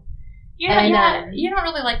normal. Yeah, and, you don't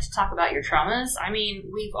really like to talk about your traumas. I mean,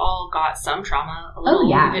 we've all got some trauma,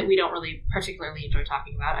 that we don't really particularly enjoy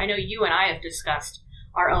talking about. I know you and I have discussed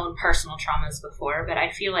our own personal traumas before, but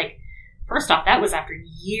I feel like, first off, that was after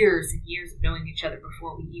years and years of knowing each other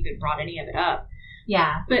before we even brought any of it up.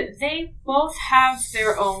 Yeah. But they both have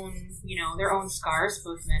their own, their own scars,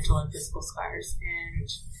 both mental and physical scars, and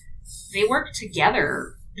they work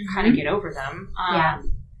together to kind of get over them.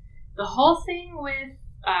 The whole thing with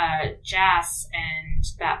Jas and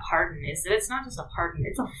that pardon is that it's not just a pardon,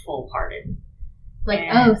 it's a full pardon.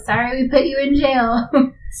 Sorry we put you in jail.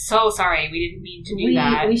 So sorry, we didn't mean to do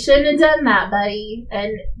that. We shouldn't have done that, buddy.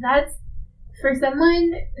 And that's, for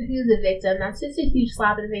someone who's a victim, that's just a huge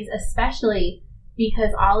slap in the face, especially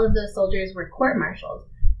because all of those soldiers were court-martialed.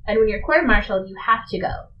 And when you're court-martialed, you have to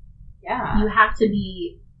go. Yeah. You have to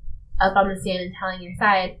be up on the stand and telling your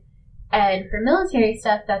side. And for military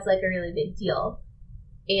stuff, that's a really big deal.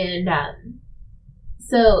 And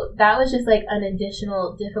so that was just an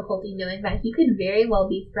additional difficulty, knowing that he could very well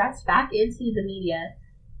be thrust back into the media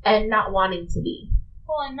and not wanting to be.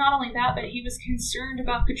 Well, and not only that, but he was concerned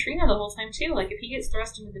about Katrina the whole time too. If he gets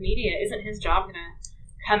thrust into the media, isn't his job going to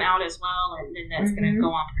come out as well? And then that's going to go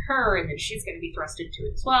on to her, and then she's going to be thrust into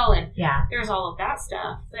it as well. And there's all of that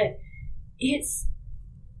stuff. But it's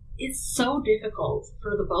so difficult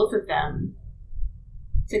for the both of them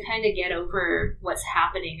to kind of get over what's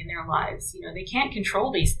happening in their lives. They can't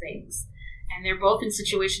control these things, and they're both in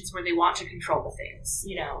situations where they want to control the things,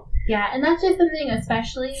 Yeah, and that's just something,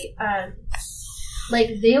 especially,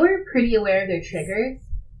 they were pretty aware of their triggers,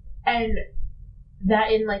 and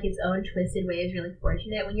that in, its own twisted way is really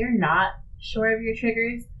fortunate. When you're not sure of your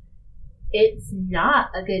triggers, it's not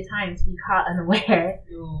a good time to be caught unaware.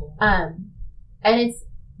 Ooh. And it's,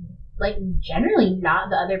 generally not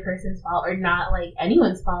the other person's fault, or not,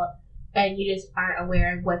 anyone's fault, and you just aren't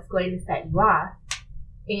aware of what's going to set you off.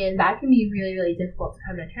 And that can be really, really difficult to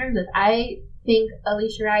come to terms with. I think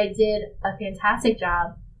Alicia Rai did a fantastic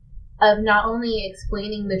job of not only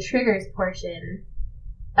explaining the triggers portion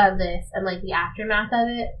of this and, the aftermath of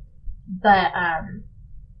it, but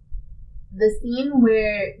the scene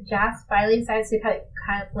where Jas finally decides to kind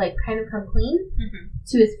of come clean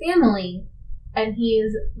to his family, and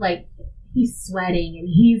he's sweating and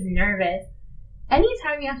he's nervous.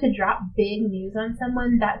 Anytime you have to drop big news on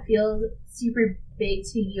someone that feels super big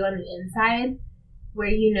to you on the inside, where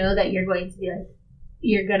you know that you're going to be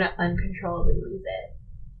you're going to uncontrollably lose it.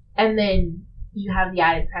 And then you have the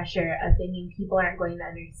added pressure of thinking people aren't going to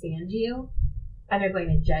understand you and they're going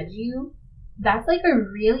to judge you. That's a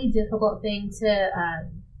really difficult thing to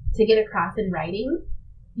to get across in writing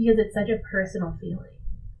because it's such a personal feeling.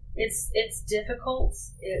 It's difficult.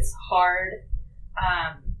 It's hard.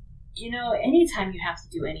 Anytime you have to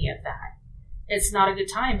do any of that, it's not a good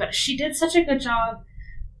time. But she did such a good job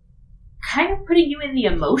kind of putting you in the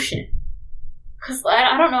emotion. Because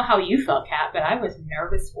I don't know how you felt, Kat, but I was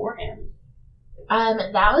nervous for him.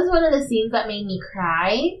 That was one of the scenes that made me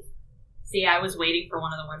cry. See, I was waiting for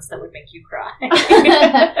one of the ones that would make you cry.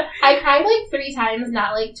 I cried like 3 times,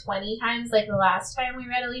 not like 20 times like the last time we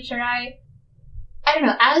read Alicia Rye. I don't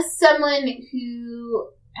know, as someone who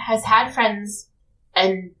has had friends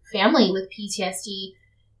and family with PTSD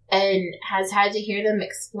and has had to hear them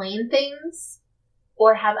explain things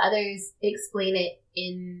or have others explain it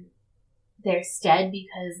in their stead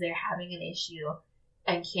because they're having an issue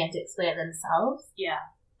and can't explain it themselves. Yeah.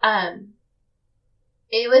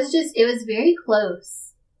 It was very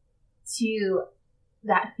close to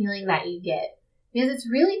that feeling that you get. Because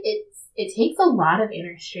it takes a lot of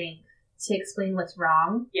inner strength to explain what's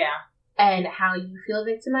wrong. Yeah. And how you feel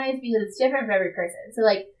victimized because it's different for every person. So,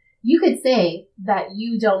 like, you could say that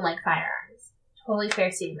you don't like firearms. Totally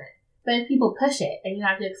fair statement. But if people push it and you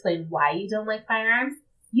have to explain why you don't like firearms,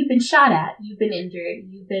 you've been shot at, you've been injured,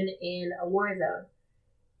 you've been in a war zone.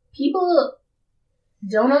 People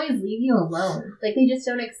don't always leave you alone. Like, they just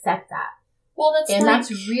don't accept that. Well,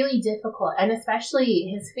 that's really difficult. And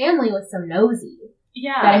especially his family was so nosy.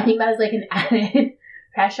 Yeah. That I think that was, like, an added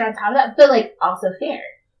pressure on top of that. But, like, also fair.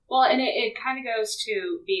 Well, and it kind of goes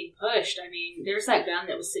to being pushed. I mean, there's that gun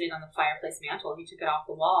that was sitting on the fireplace mantle. He took it off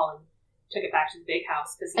the wall and took it back to the big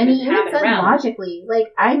house because he didn't have it around. Logically,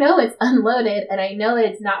 like, I know it's unloaded and I know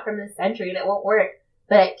it's not from this century and it won't work,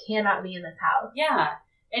 but it cannot be in this house. Yeah.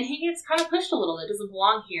 And he gets kind of pushed a little. It doesn't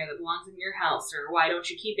belong here. That belongs in your house. Or why don't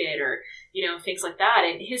you keep it? Or, things like that.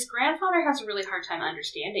 And his grandfather has a really hard time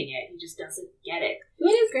understanding it. He just doesn't get it.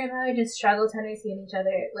 Me and his grandfather just struggle to understand each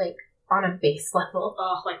other, like, on a base level.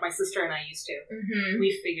 Oh, like my sister and I used to. Mm-hmm.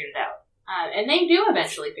 We figured it out. And they do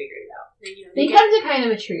eventually figure it out. They come to kind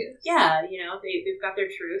of a truth. Yeah, they've got their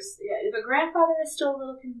truths. Yeah, the grandfather is still a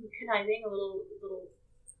little conniving, a little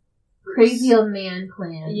crazy old man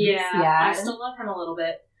plans. Yeah, I still love him a little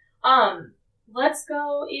bit. Let's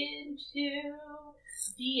go into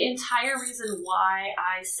the entire reason why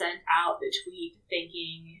I sent out the tweet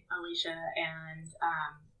thanking Alicia and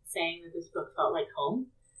saying that this book felt like home.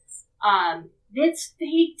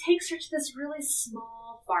 He takes her to this really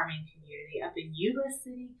small farming community up in Yuba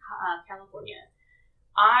City, California.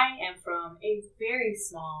 I am from a very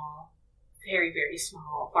small, very, very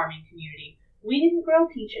small farming community. We didn't grow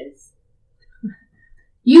peaches.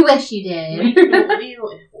 You wish you did. We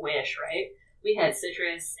wish, right? We had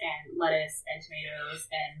citrus and lettuce and tomatoes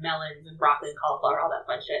and melons and broccoli and cauliflower, all that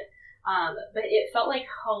fun shit. But it felt like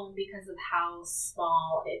home because of how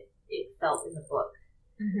small it felt in the book.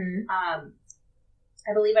 Mm-hmm.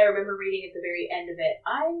 I believe I remember reading at the very end of it.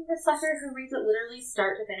 I'm the sucker who reads it literally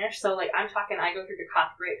start to finish. So, like, I'm talking, I go through the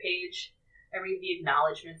copyright page. I read the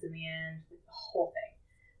acknowledgments in the end, the whole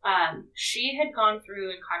thing. She had gone through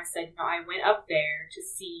and kind of said, I went up there to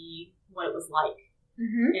see what it was like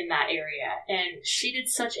in that area. And she did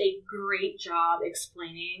such a great job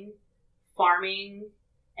explaining farming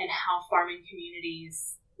and how farming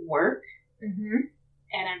communities work. Mm-hmm.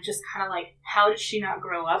 And I'm just kind of like, how did she not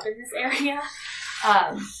grow up in this area?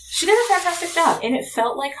 She did a fantastic job, and it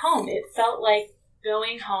felt like home. It felt like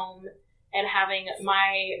going home and having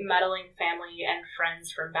my meddling family and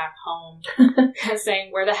friends from back home kind of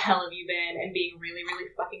saying, where the hell have you been? And being really, really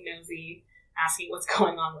fucking nosy, asking what's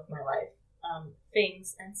going on with my life.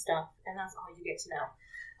 Things and stuff, and that's all you get to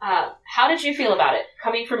know. How did you feel about it,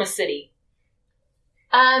 coming from a city?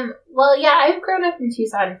 Well, yeah, I've grown up in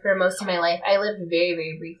Tucson for most of my life. I lived very,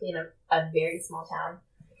 very briefly in a very small town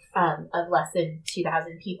of less than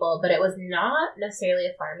 2,000 people, but it was not necessarily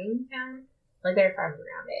a farming town. Like, there are farms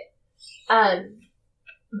around it.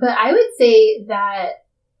 But I would say that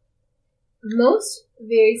most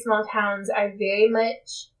very small towns are very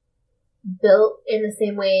much built in the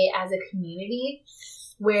same way as a community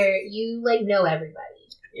where you, like, know everybody.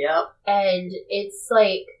 Yep. And it's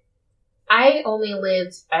like, I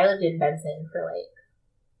lived in Benson for, like,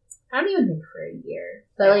 I don't even think for a year.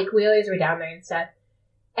 But, like, we always were down there and stuff.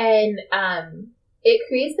 And it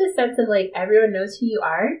creates this sense of, like, everyone knows who you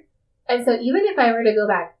are. And so even if I were to go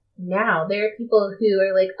back now, there are people who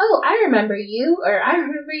are like, oh, I remember you, or I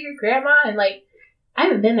remember your grandma. And, like, I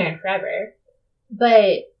haven't been there in forever.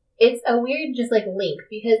 But it's a weird just, like, link.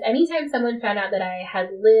 Because anytime someone found out that I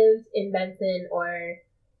had lived in Benson or,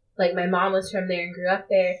 like, my mom was from there and grew up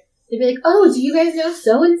there, they'd be like, oh, do you guys know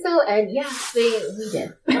so-and-so? And yeah, we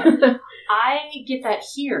did. I get that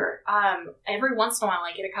here. Every once in a while,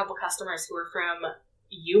 I get a couple customers who are from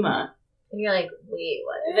Yuma. And you're like, wait,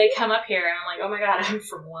 what? They come up here, and I'm like, oh my god, I'm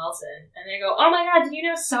from Welton. And they go, oh my god, do you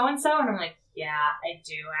know so-and-so? And I'm like, yeah, I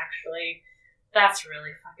do, actually. That's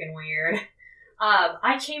really fucking weird.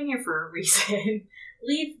 I came here for a reason.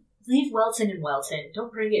 Leave Welton in Welton.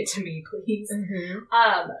 Don't bring it to me, please. Mm-hmm.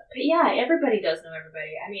 But yeah, everybody does know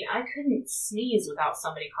everybody. I mean, I couldn't sneeze without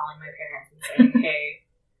somebody calling my parents and saying, hey,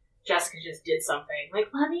 Jessica just did something. Like,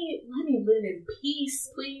 let me live in peace,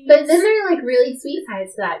 please. But then there are, like, really sweet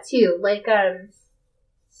sides to that, too. Like in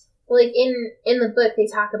the book, they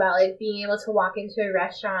talk about, like, being able to walk into a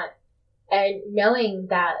restaurant and knowing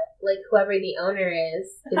that, like, whoever the owner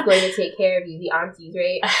is going to take care of you, the aunties,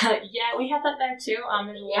 right? Yeah, we had that there, too. In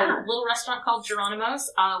a little restaurant called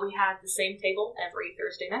Geronimo's. We had the same table every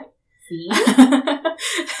Thursday night. See?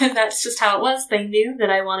 And that's just how it was. They knew that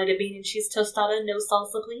I wanted a bean and cheese tostada, no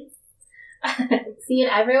salsa, please. See,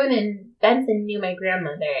 and everyone in Benson knew my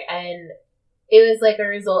grandmother, and it was like a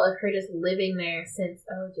result of her just living there since,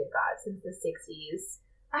 oh dear God, since the 60s.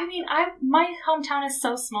 I mean, my hometown is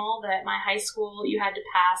so small that my high school, you had to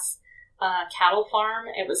pass a cattle farm.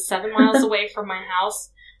 It was 7 miles away from my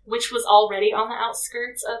house, which was already on the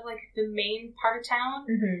outskirts of, like, the main part of town.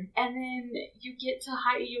 Mm-hmm. And then you get to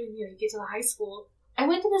you get to the high school. I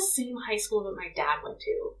went to the same high school that my dad went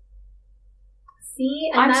to. See?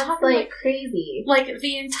 And that's, like, crazy. Like,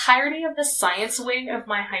 the entirety of the science wing of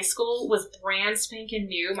my high school was brand spanking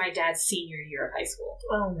new my dad's senior year of high school.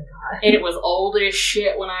 Oh, my God. And it was old as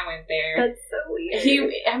shit when I went there. That's so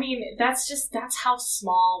weird. That's how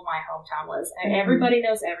small my hometown was. And everybody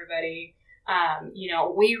knows everybody.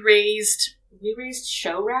 We raised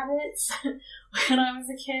show rabbits when I was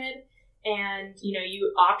a kid. And,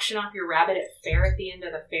 you auction off your rabbit at fair at the end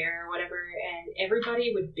of the fair or whatever, and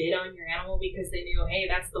everybody would bid on your animal because they knew, hey,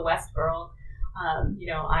 that's the West girl.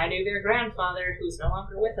 I knew their grandfather who's no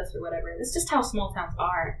longer with us or whatever. It's just how small towns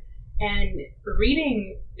are. And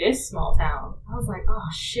reading this small town, I was like, oh,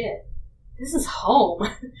 shit, this is home.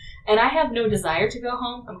 And I have no desire to go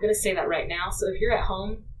home. I'm going to say that right now. So if you're at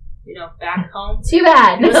home, back home. Too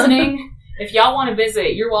bad. Listening. If y'all want to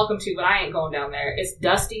visit, you're welcome to, but I ain't going down there. It's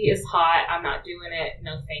dusty, it's hot, I'm not doing it.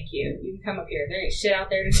 No, thank you. You can come up here. There ain't shit out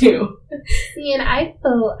there to do. See, and I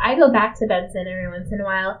go back to Benson every once in a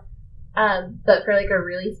while, but for, like, a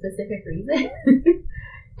really specific reason.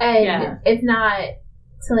 And it's not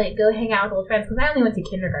to, like, go hang out with old friends, because I only went to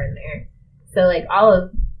kindergarten there. So, like, all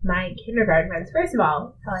of my kindergarten friends, first of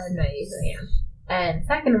all, probably have no idea who I am. And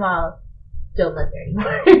second of all, don't live there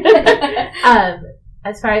anymore.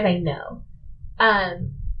 As far as I know.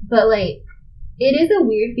 But, like, it is a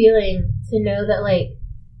weird feeling to know that, like,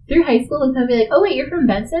 through high school, when somebody be like, oh, wait, you're from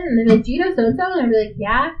Benson? And they're like, do you know so-and-so? And I'd be like,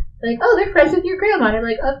 yeah. They're like, oh, they're friends with your grandma. And I'm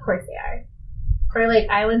like, of course they are. Or, like,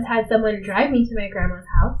 I once had someone drive me to my grandma's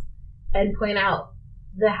house and point out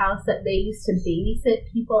the house that they used to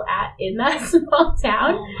babysit people at in that small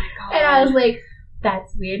town. Oh, my God. And I was like,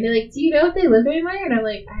 that's weird. And they're like, do you know if they live anymore? And I'm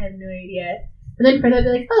like, I have no idea. And then Fred would be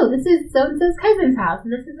like, oh, this is so-and-so's cousin's house,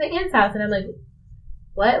 and this is my aunt's house. And I'm like,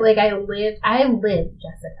 what? Like, I live,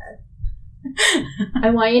 Jessica. I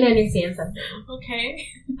want you to understand something. Okay.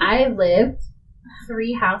 I lived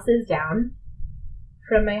 3 houses down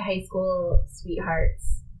from my high school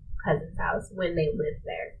sweetheart's cousin's house when they lived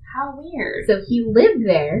there. How weird. So he lived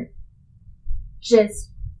there, just,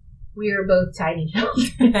 we were both tiny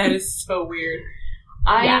children. That is so weird.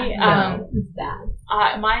 It's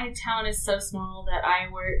bad. My town is so small that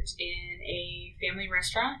I worked in a family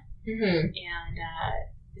restaurant, and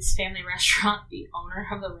this family restaurant, the owner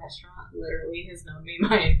of the restaurant literally has known me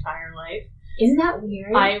my entire life. Isn't that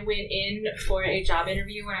weird? I went in for a job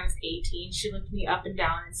interview when I was 18. She looked me up and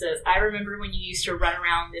down and says, I remember when you used to run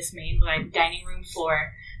around this main dining room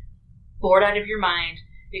floor, bored out of your mind,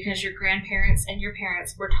 because your grandparents and your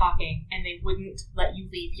parents were talking and they wouldn't let you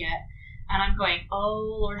leave yet. And I'm going,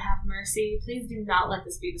 oh, Lord have mercy. Please do not let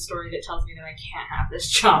this be the story that tells me that I can't have this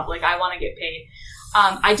job. Like, I want to get paid.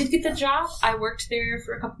 I did get the job. I worked there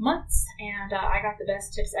for a couple months, and I got the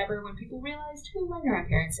best tips ever when people realized who my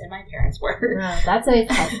grandparents and my parents were. Oh, that's always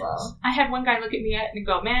helpful. I had one guy look at me and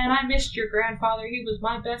go, man, I missed your grandfather. He was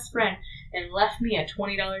my best friend, and left me a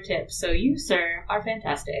 $20 tip. So you, sir, are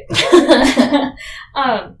fantastic.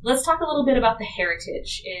 Let's talk a little bit about the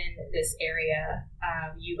heritage in this area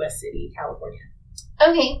of Yuba City, California.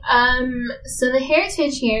 Okay, so the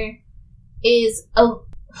heritage here is how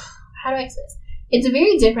do I explain this? It's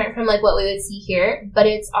very different from, like, what we would see here, but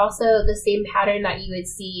it's also the same pattern that you would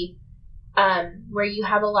see where you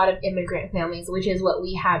have a lot of immigrant families, which is what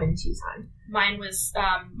we have in Tucson. Mine was,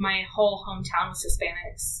 my whole hometown was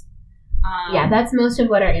Hispanics. Yeah, that's most of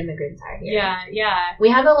what our immigrants are here. Yeah, yeah. We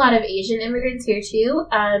have a lot of Asian immigrants here too,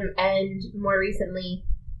 and more recently,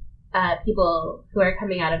 people who are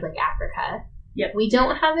coming out of like Africa. Yep. We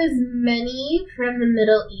don't have as many from the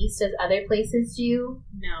Middle East as other places do.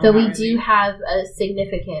 No, though we really. do have a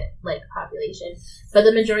significant like population, but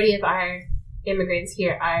the majority of our immigrants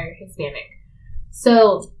here are Hispanic.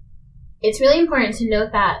 So it's really important to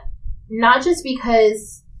note that, not just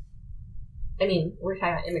because, I mean, we're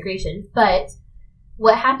talking about immigration, but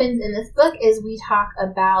what happens in this book is we talk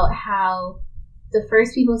about how the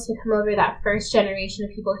first people to come over, that first generation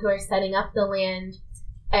of people who are setting up the land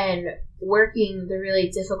and working the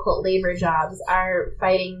really difficult labor jobs, are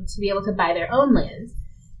fighting to be able to buy their own land.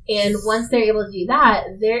 And once they're able to do that,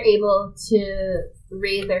 they're able to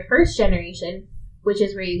raise their first generation, which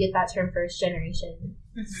is where you get that term first generation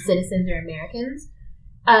citizens or Americans,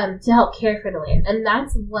 to help care for the land. And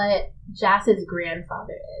that's what Jas's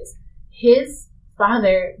grandfather is. His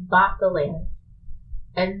father bought the land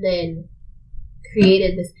and then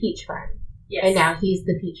created this peach farm. Yes. And now he's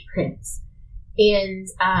the Peach Prince. And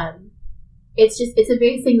it's a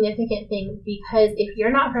very significant thing, because if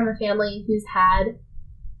you're not from a family who's had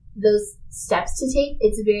those steps to take,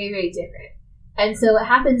 it's very, very different. And so what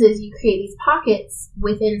happens is you create these pockets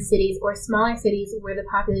within cities or smaller cities where the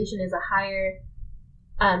population is a higher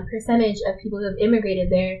percentage of people who have immigrated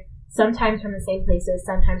there, sometimes from the same places,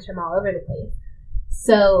 sometimes from all over the place.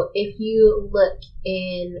 So if you look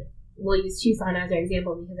in, we'll use Tucson as our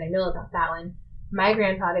example because I know about that one. My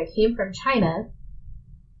grandfather came from China,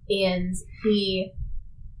 and he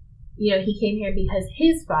came here because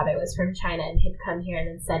his father was from China and had come here and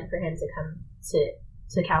then sent for him to come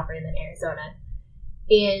to California and then Arizona.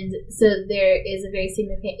 And so there is a very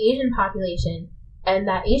significant Asian population, and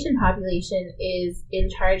that Asian population is in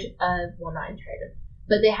charge of, well, not in charge of,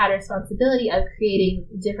 but they had a responsibility of creating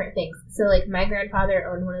different things. So like my grandfather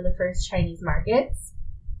owned one of the first Chinese markets,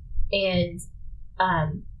 and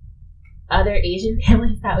other Asian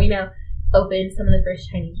families that we know opened some of the first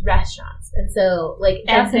Chinese restaurants. And so, like,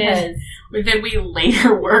 that's because... Then we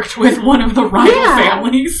later worked with one of the rival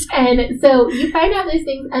families. And so you find out these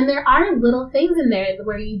things, and there are little things in there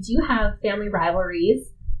where you do have family rivalries,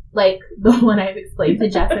 like the one I've explained to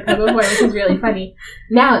Jessica before, which is really funny.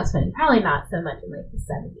 Now it's funny. Probably not so much in, like, the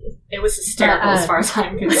 70s. It was hysterical as far as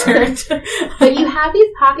I'm concerned. But you have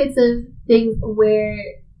these pockets of things where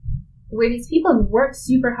these people have worked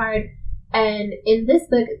super hard. And in this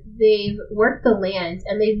book, they've worked the land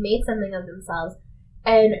and they've made something of themselves.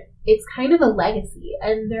 And it's kind of a legacy.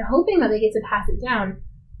 And they're hoping that they get to pass it down.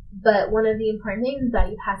 But one of the important things is that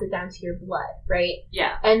you pass it down to your blood, right?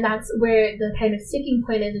 Yeah. And that's where the kind of sticking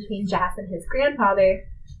point is between Jas and his grandfather.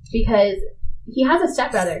 Because he has a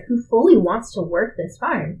stepbrother who fully wants to work this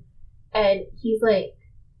farm. And he's like,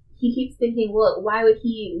 he keeps thinking, well, why would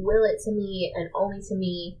he will it to me and only to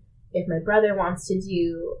me if my brother wants to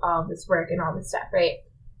do all this work and all this stuff, right?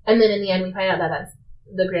 And then in the end, we find out that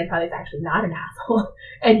the grandfather's actually not an asshole,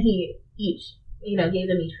 and he gave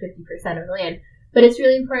them each 50% of the land. But it's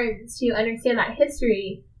really important to understand that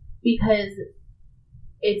history, because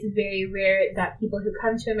it's very rare that people who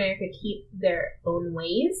come to America keep their own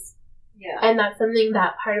ways. Yeah. And that's something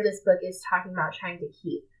that part of this book is talking about trying to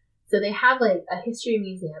keep. So they have like a history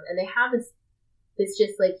museum, and they have this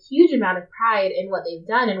just like huge amount of pride in what they've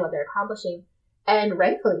done and what they're accomplishing, and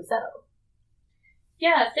rightfully so.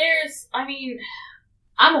 Yeah,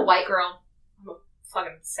 I'm a white girl. I'm gonna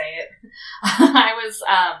fucking say it.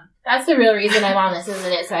 That's the real reason I'm on this,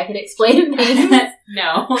 isn't it? So I can explain things.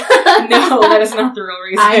 No, that is not the real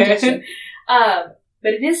reason. I'm just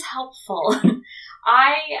but it is helpful.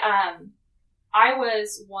 I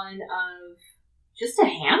was one of just a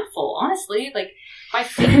handful, honestly. Like, if I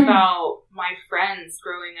think about my friends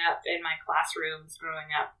growing up in my classrooms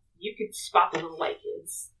growing up, you could spot the little white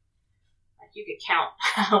kids. Like, you could count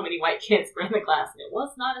how many white kids were in the class, and it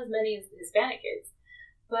was not as many as the Hispanic kids.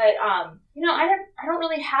 But, I don't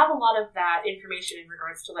really have a lot of that information in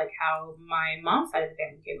regards to, like, how my mom's side of the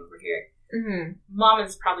family came over here. Mm-hmm. Mom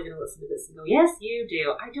is probably going to listen to this and go, yes, you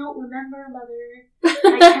do. I don't remember, Mother.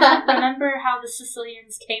 I can't remember how the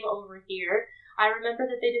Sicilians came over here. I remember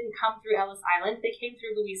that they didn't come through Ellis Island. They came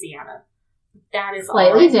through Louisiana. That is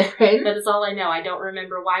slightly different. That is all I know. I don't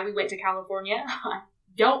remember why we went to California.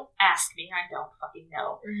 Don't ask me. I don't fucking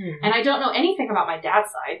know. Mm-hmm. And I don't know anything about my dad's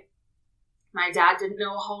side. My dad didn't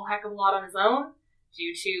know a whole heck of a lot on his own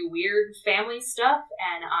due to weird family stuff,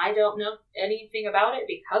 and I don't know anything about it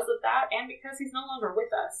because of that and because he's no longer with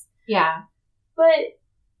us. Yeah. But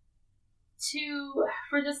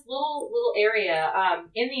for this little area,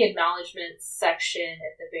 in the acknowledgments section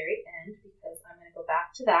at the very end, because I'm going to go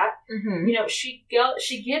back to that. Mm-hmm. You know, she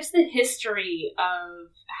gives the history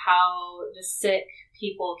of how the Sikh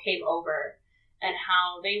people came over and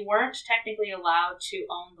how they weren't technically allowed to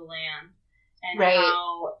own the land, and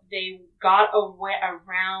how they got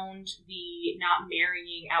around the not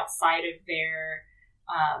marrying outside of their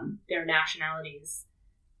nationalities,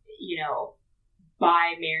 you know,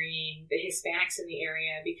 by marrying the Hispanics in the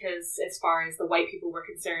area, because as far as the white people were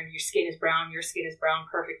concerned, your skin is brown,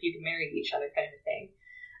 perfect, you can marry each other kind of thing.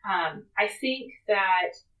 I think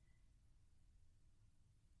that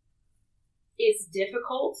it's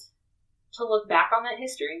difficult to look back on that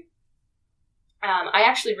history. I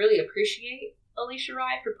actually really appreciate Alicia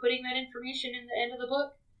Rye for putting that information in the end of the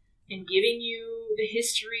book and giving you the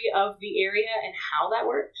history of the area and how that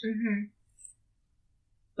worked. Mm-hmm.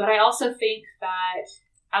 But I also think that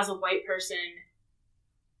as a white person,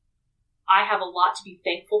 I have a lot to be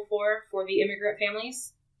thankful for the immigrant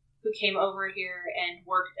families who came over here and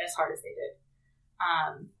worked as hard as they did.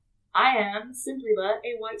 I am simply but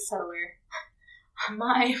a white settler.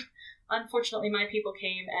 Unfortunately, my people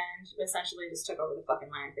came and essentially just took over the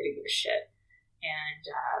fucking land. They didn't give a shit. And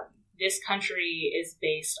this country is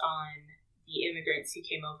based on the immigrants who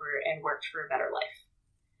came over and worked for a better life.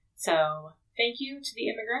 So thank you to the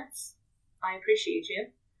immigrants. I appreciate you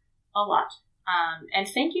a lot. And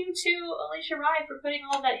thank you to Alicia Rye for putting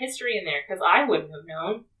all of that history in there, because I wouldn't have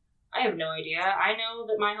known. I have no idea. I know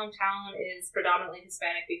that my hometown is predominantly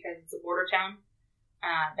Hispanic because it's a border town.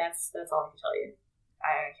 That's all I can tell you.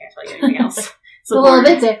 I can't tell you anything else. It's a little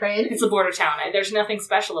bit different. It's a border town. There's nothing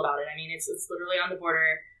special about it. I mean, it's literally on the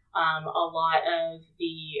border. A lot of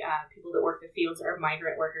the people that work the fields are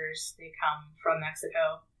migrant workers. They come from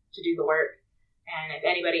Mexico to do the work. And if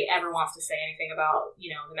anybody ever wants to say anything about, you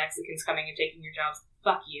know, the Mexicans coming and taking your jobs,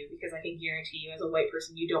 fuck you, because I can guarantee you as a white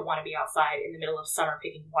person, you don't want to be outside in the middle of summer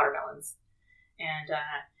picking watermelons. And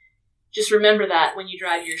just remember that when you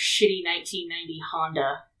drive your shitty 1990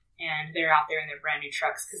 Honda and they're out there in their brand new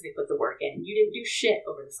trucks because they put the work in. You didn't do shit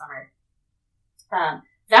over the summer.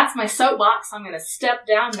 That's my soapbox. I'm going to step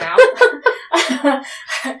down now.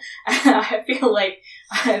 I feel like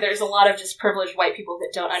there's a lot of just privileged white people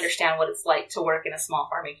that don't understand what it's like to work in a small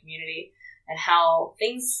farming community and how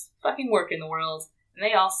things fucking work in the world, and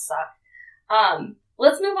they all suck.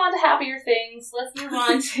 Let's move on to happier things. Let's move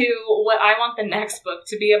on to what I want the next book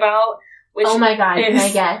to be about. Which oh my god, can I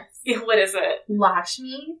guess? What is it?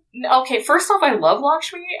 Lakshmi? Okay, first off, I love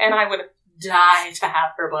Lakshmi, and I would die to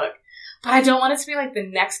have her book. But I don't want it to be like the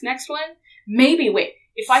next one. Maybe, wait,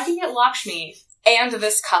 if I can get Lakshmi and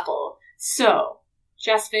this couple. So,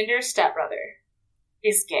 Jasvinder's stepbrother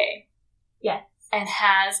is gay. Yes. And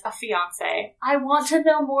has a fiancé. I want to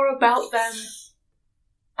know more about them.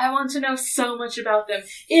 I want to know so much about them.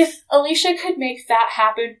 If Alicia could make that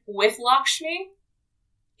happen with Lakshmi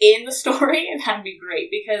in the story, that'd be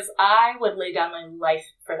great, because I would lay down my life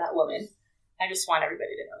for that woman. I just want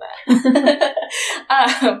everybody to know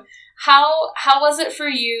that. How was it for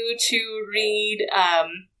you to read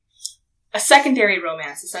a secondary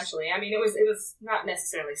romance, essentially? I mean, it was not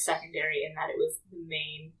necessarily secondary in that it was the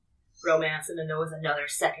main romance, and then there was another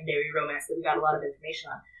secondary romance that we got a lot of information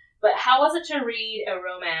on. But how was it to read a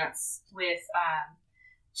romance with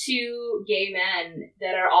two gay men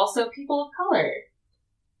that are also people of color?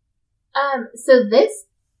 So this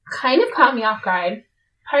kind of caught me off guard.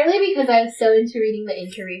 Partly because I was so into reading the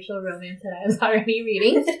interracial romance that I was already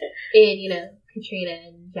reading in, you know, Katrina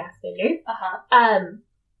and Jasvinder.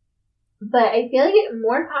 But I feel like it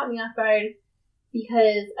more caught me off guard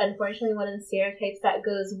because, unfortunately, one of the stereotypes that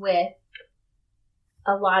goes with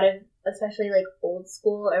a lot of, especially, like, old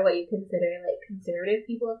school or what you consider, like, conservative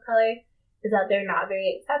people of color is that they're not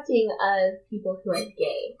very accepting of people who are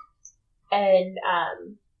gay. And,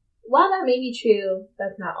 while that may be true,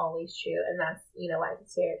 that's not always true, and that's, you know, why it's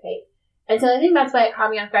a stereotype. And so I think that's why it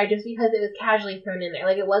caught me off guard, just because it was casually thrown in there.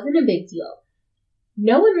 Like, it wasn't a big deal.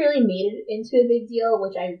 No one really made it into a big deal,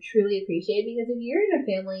 which I truly appreciate, because if you're in a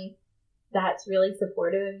family that's really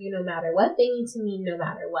supportive of you no matter what, they need to mean no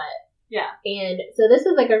matter what. Yeah. And so this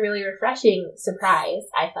was, like, a really refreshing surprise,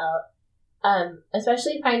 I felt.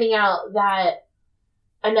 Especially finding out that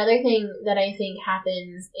another thing that I think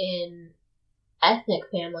happens in ethnic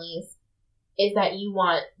families is that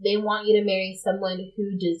they want you to marry someone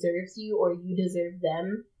who deserves you or you deserve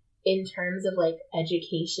them in terms of, like,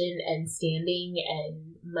 education and standing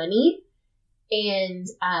and money. And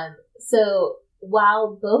so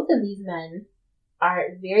while both of these men are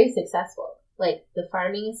very successful, like, the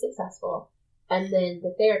farming is successful and then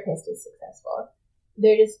the therapist is successful,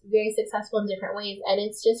 they're just very successful in different ways. And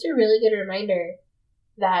it's just a really good reminder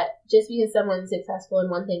that just because someone's successful in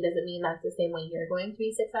one thing doesn't mean that's the same way you're going to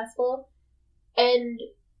be successful. And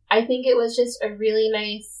I think it was just a really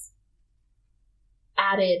nice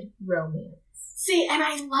added romance. See, and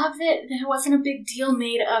I love that there wasn't a big deal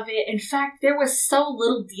made of it. In fact, there was so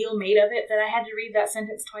little deal made of it that I had to read that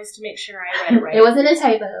sentence twice to make sure I read it right. It wasn't a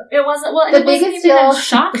typo. It wasn't, well, it wasn't even a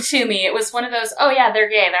shock to me. It was one of those, oh yeah, they're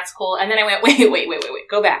gay, that's cool. And then I went, wait,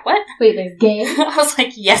 go back, what? Wait, they're gay? I was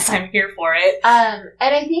like, yes, I'm here for it. And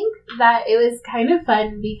I think that it was kind of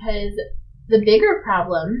fun because the bigger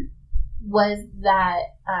problem was that,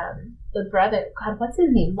 the brother, God, what's his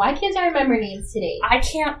name? Why can't I remember names today? I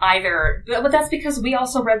can't either. But that's because we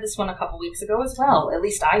also read this one a couple weeks ago as well. At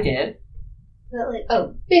least I did.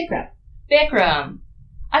 Bikram. Bikram.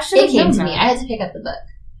 I should have It came to me. I had to pick up the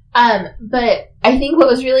book. But I think what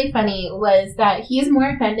was really funny was that he's more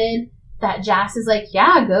offended that Jas is like,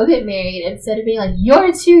 yeah, go get married, instead of being like,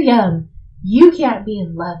 you're too young. You can't be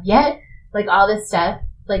in love yet. Like, all this stuff.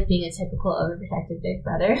 Like, being a typical overprotective big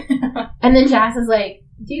brother. And then Jas is like,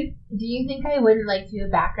 dude, do you think I wouldn't, like, do a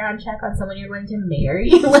background check on someone you're going to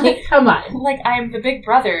marry? Like, come on. Like, I'm the big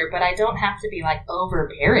brother, but I don't have to be, like,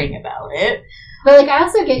 overbearing about it. But, like, I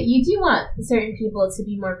also get, you do want certain people to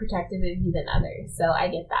be more protective of you than others, so I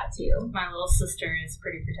get that, too. My little sister is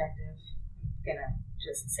pretty protective. I'm gonna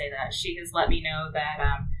just say that. She has let me know that,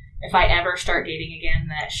 if I ever start dating again,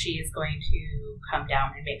 that she is going to come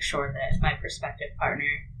down and make sure that my prospective partner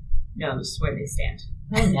knows where they stand.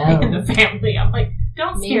 Oh, no. In the family. I'm like,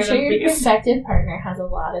 don't scare them, your prospective partner has a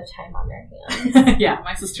lot of time on their hands. Yeah,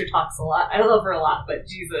 my sister talks a lot. I love her a lot, but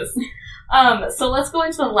Jesus. So let's go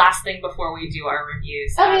into the last thing before we do our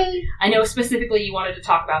reviews. Okay. I know specifically you wanted to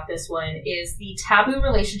talk about this one, is the taboo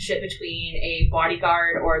relationship between a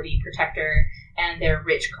bodyguard or the protector and their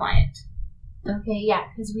rich client. Okay, yeah,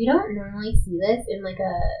 because we don't normally see this in, like,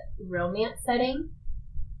 a romance setting.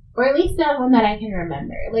 Or at least not one that I can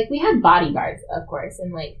remember. Like, we have bodyguards, of course,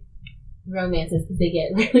 in, like, romances because they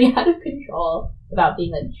get really out of control about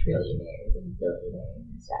being, like, trillionaires and billionaires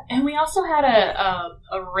and stuff. And we also had a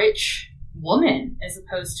rich woman as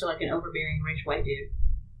opposed to, like, an overbearing rich white dude.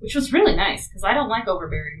 Which was really nice, because I don't like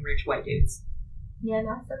overbearing rich white dudes. Yeah,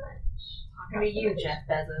 not so much. How are you, Jeff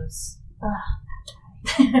Bezos?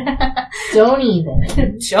 Don't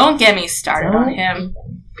even. Don't get me started on him.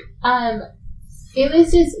 It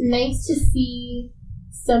was just nice to see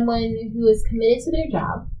someone who is committed to their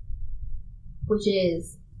job, which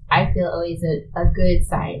is, I feel, always a good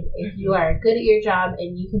sign. If you are good at your job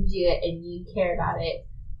and you can do it and you care about it,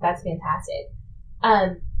 that's fantastic.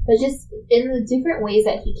 But just in the different ways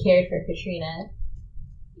that he cared for Katrina,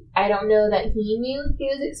 I don't know that he knew he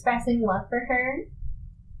was expressing love for her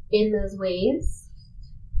in those ways.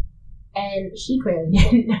 And she clearly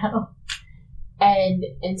didn't know. And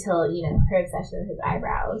until, her obsession with his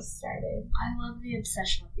eyebrows started. I love the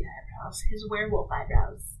obsession with the eyebrows. His werewolf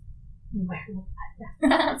eyebrows. Werewolf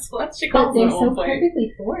eyebrows. That's what she calls them. But they're so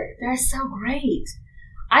perfectly formed. They're so great.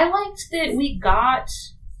 I liked that we got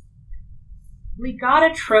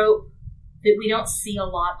a trope that we don't see a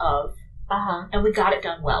lot of. And we got it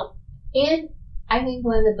done well. And I think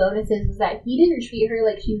one of the bonuses was that he didn't treat her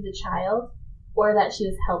like she was a child or that she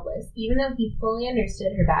was helpless, even though he fully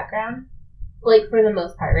understood her background, like, for the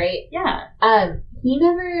most part, right? Yeah. He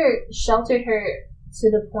never sheltered her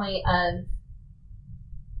to the point of,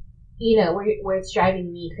 where it's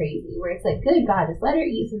driving me crazy, where it's like, good God, just let her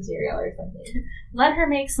eat some cereal or something. Let her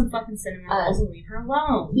make some fucking cinnamon rolls and leave her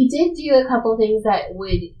alone. He did do a couple things that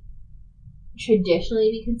would traditionally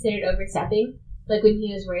be considered overstepping, like when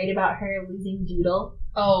he was worried about her losing Doodle.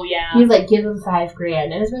 Oh, yeah. He was like, give him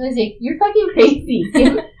 $5,000. And his brother's like, you're fucking crazy.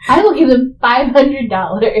 I will give him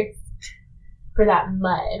 $500 for that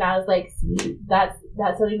mutt. And I was like, see, that's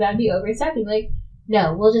something that would be overstepping. Like,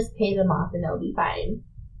 no, we'll just pay them off and they'll be fine.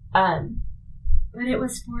 But it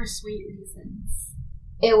was for sweet reasons.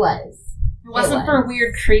 It was. It wasn't for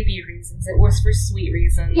weird, creepy reasons. It was for sweet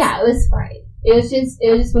reasons. Yeah, it was fine. It was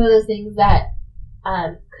just one of those things that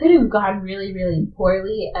could have gone really, really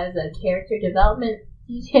poorly as a character development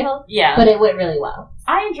detail. Yeah. But it went really well.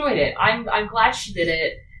 I enjoyed it. I'm glad she did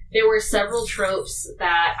it. There were several tropes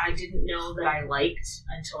that I didn't know that I liked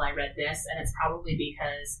until I read this, and it's probably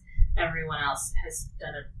because everyone else has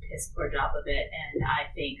done a piss poor job of it, and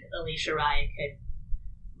I think Alicia Ryan could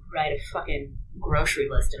write a fucking grocery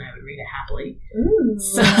list and I would read it happily. Ooh,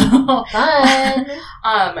 so fun.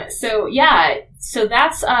 So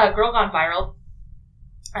that's Girl Gone Viral.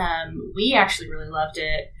 We actually really loved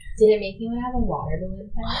it. Did it make you want to have a water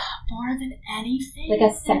balloon fight? More than anything.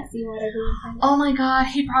 Like a sexy water balloon fight? Oh my god,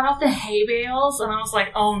 he brought up the hay bales, and I was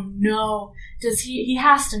like, oh no. He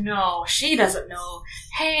has to know. She doesn't know.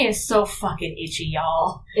 Hay is so fucking itchy,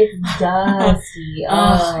 y'all. It's dusty.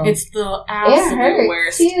 It's the absolute it hurts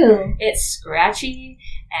worst. Too. It's scratchy,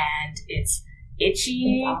 and it's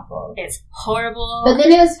itchy. It's awful. It's horrible. But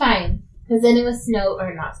then it was fine. Because then it was snow,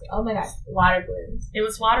 or not snow. Oh my gosh, water balloons. It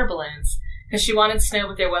was water balloons. Because she wanted snow,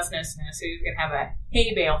 but there was no snow, so he was going to have a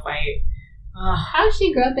hay bale fight. How did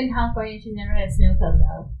she grow up in California and she's never had a snow cone,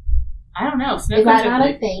 though? I don't know. Snow Is that cones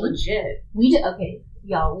not are a thing? legit. Okay,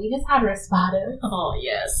 y'all, we just had Raspados. Oh,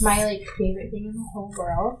 yes. My, favorite thing in the whole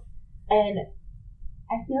world. And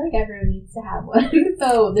I feel like everyone needs to have one.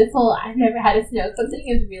 So this whole I've never had a snow cone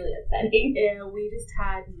thing is really upsetting. Yeah, we just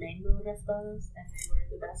had mango Raspados, and they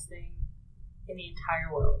were the best thing in the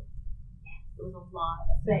entire world. It was a lot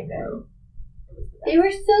of mango. They were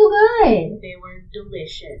so good. They were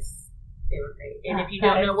delicious. They were great. And if you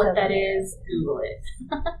don't know what that is, Google it.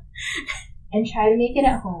 And try to make it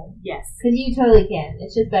at home. Yes. Because you totally can.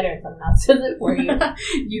 It's just better if someone else does it for you.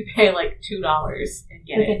 You pay $2 and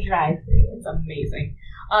get it. Like a drive-through. It's amazing.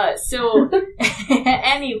 So,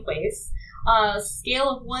 anyways, scale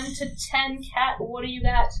of 1 to 10, Kat, what do you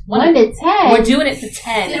got? 1 to 10? We're doing it to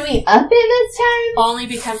 10. Did we up it this time? Only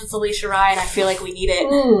because it's Alicia Rye and I feel like we need it.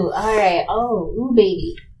 Ooh, alright. Oh, ooh,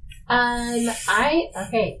 baby.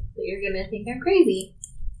 Okay, so you're gonna think I'm crazy.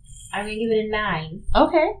 I'm gonna give it a 9.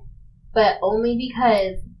 Okay. But only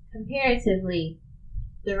because, comparatively,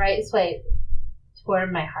 the right swipe tore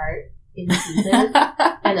my heart in pieces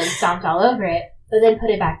and then stomped all over it, but then put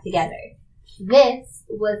it back together. This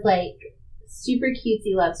was super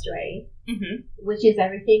cutesy love story, which is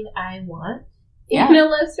everything I want in a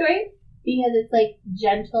love story, because it's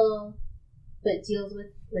gentle, but deals with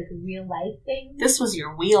real life things. This was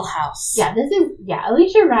your wheelhouse. Yeah,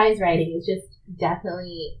 Alicia Rye's writing is just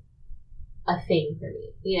definitely a thing for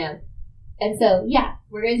me, you know. And so, yeah,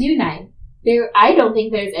 we're going to do 9. I don't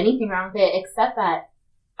think there's anything wrong with it, except that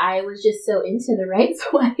I was just so into the right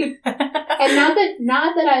swipe. And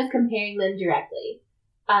not that I was comparing them directly.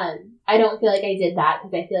 I don't feel like I did that,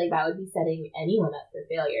 because I feel like that would be setting anyone up for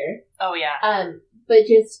failure. Oh, yeah. But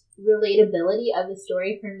just relatability of the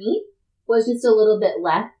story for me was just a little bit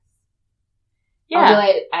less. Yeah. Although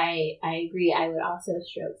I agree, I would also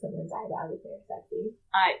stroke someone's eyebrows if they're sexy.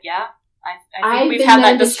 Yeah. I think we've had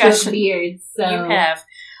that discussion. Beards, so you have.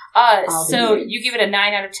 So you give it a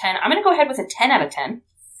 9 out of 10. I'm going to go ahead with a 10 out of 10.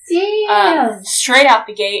 Damn! Straight out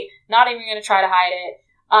the gate. Not even going to try to hide it.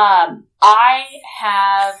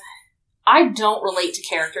 I don't relate to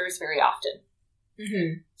characters very often.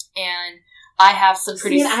 Mm-hmm. And I have some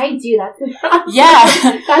pretty... See, I do. That's the problem.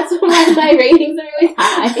 Yeah. That's why my ratings are really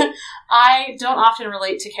high. I don't often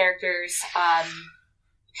relate to characters.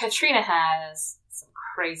 Katrina has some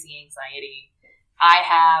crazy anxiety. I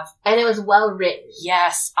have... And it was well written.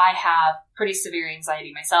 Yes, I have pretty severe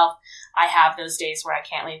anxiety myself. I have those days where I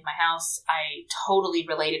can't leave my house. I totally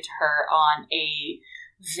related to her on a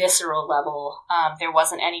visceral level. There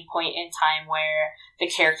wasn't any point in time where the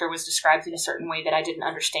character was described in a certain way that I didn't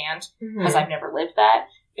understand, because I've never lived that.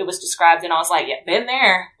 It was described and I was like, yeah, been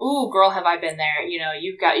there. Ooh, girl, have I been there. You know,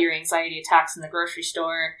 you've got your anxiety attacks in the grocery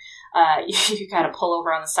store. You gotta pull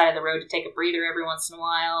over on the side of the road to take a breather every once in a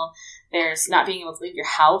while. There's not being able to leave your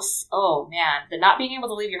house. Oh, man. The not being able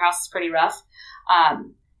to leave your house is pretty rough.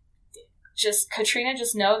 Katrina,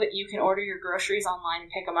 just know that you can order your groceries online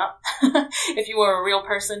and pick them up. If you were a real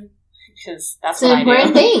person, because that's what I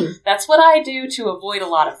do. Thing. That's what I do to avoid a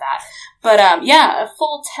lot of that. But, yeah, a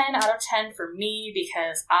full 10 out of 10 for me,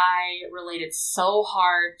 because I related so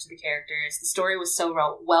hard to the characters. The story was so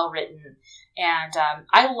well written. And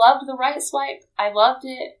I loved The Right Swipe. I loved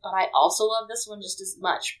it, but I also love this one just as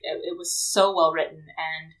much. It was so well written.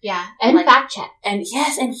 And yeah, and fact check. And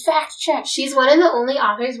yes, and fact check. She's one of the only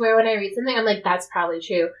authors where when I read something, I'm like, that's probably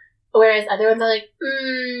true. Whereas other ones are like,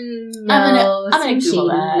 no, I'm gonna Google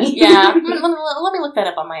that. Yeah, let me look that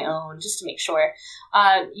up on my own just to make sure.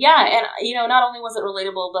 Yeah, and not only was it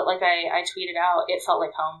relatable, but like I tweeted out, it felt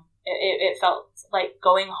like home. It felt like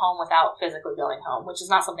going home without physically going home, which is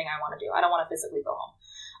not something I want to do. I don't want to physically go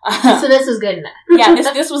home. So this was good enough. Yeah,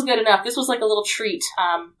 this was good enough. This was like a little treat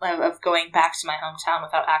of going back to my hometown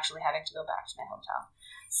without actually having to go back to my hometown.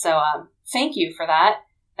 So thank you for that.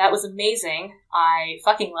 That was amazing. I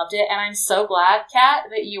fucking loved it. And I'm so glad, Kat,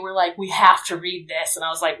 that you were like, we have to read this. And I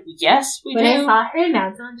was like, yes, we do. When I saw her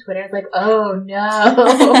announce on Twitter, I was like, oh no.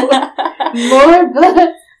 More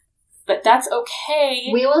books. But that's okay.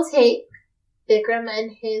 We will take Bikram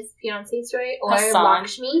and his fiancée story, or Hassan.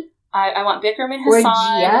 Lakshmi. I want Bikram and Or Hassan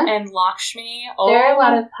Jia. and Lakshmi. There are a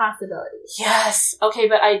lot of possibilities. Yes. Okay,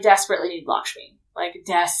 but I desperately need Lakshmi. Like,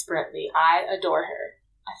 desperately. I adore her.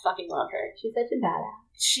 I fucking love her. She's such a badass.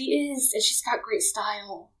 She is, and she's got great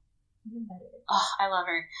style. Even better. Oh, I love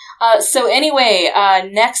her. So anyway,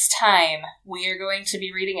 next time we are going to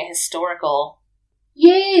be reading a historical.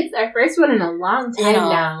 Yay! It's our first one in a long time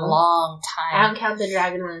now. Long time. I don't count the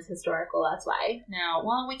dragon one as historical, that's why. No,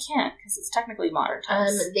 well, we can't, because it's technically modern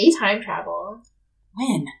times. They time travel.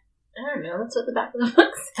 When? I don't know, that's what the back of the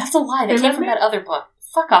book says. That's a lie. That came from that other book.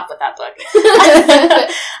 Fuck off with that book.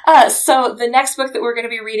 So the next book that we're going to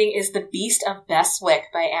be reading is The Beast of Beswick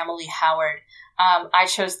by Amelie Howard. I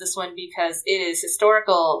chose this one because it is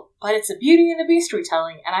historical, but it's a Beauty and the Beast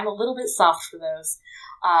retelling, and I'm a little bit soft for those.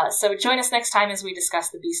 So join us next time as we discuss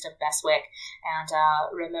The Beast of Beswick, and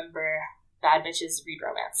remember, bad bitches read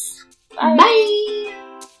romance. Bye!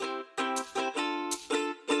 Bye!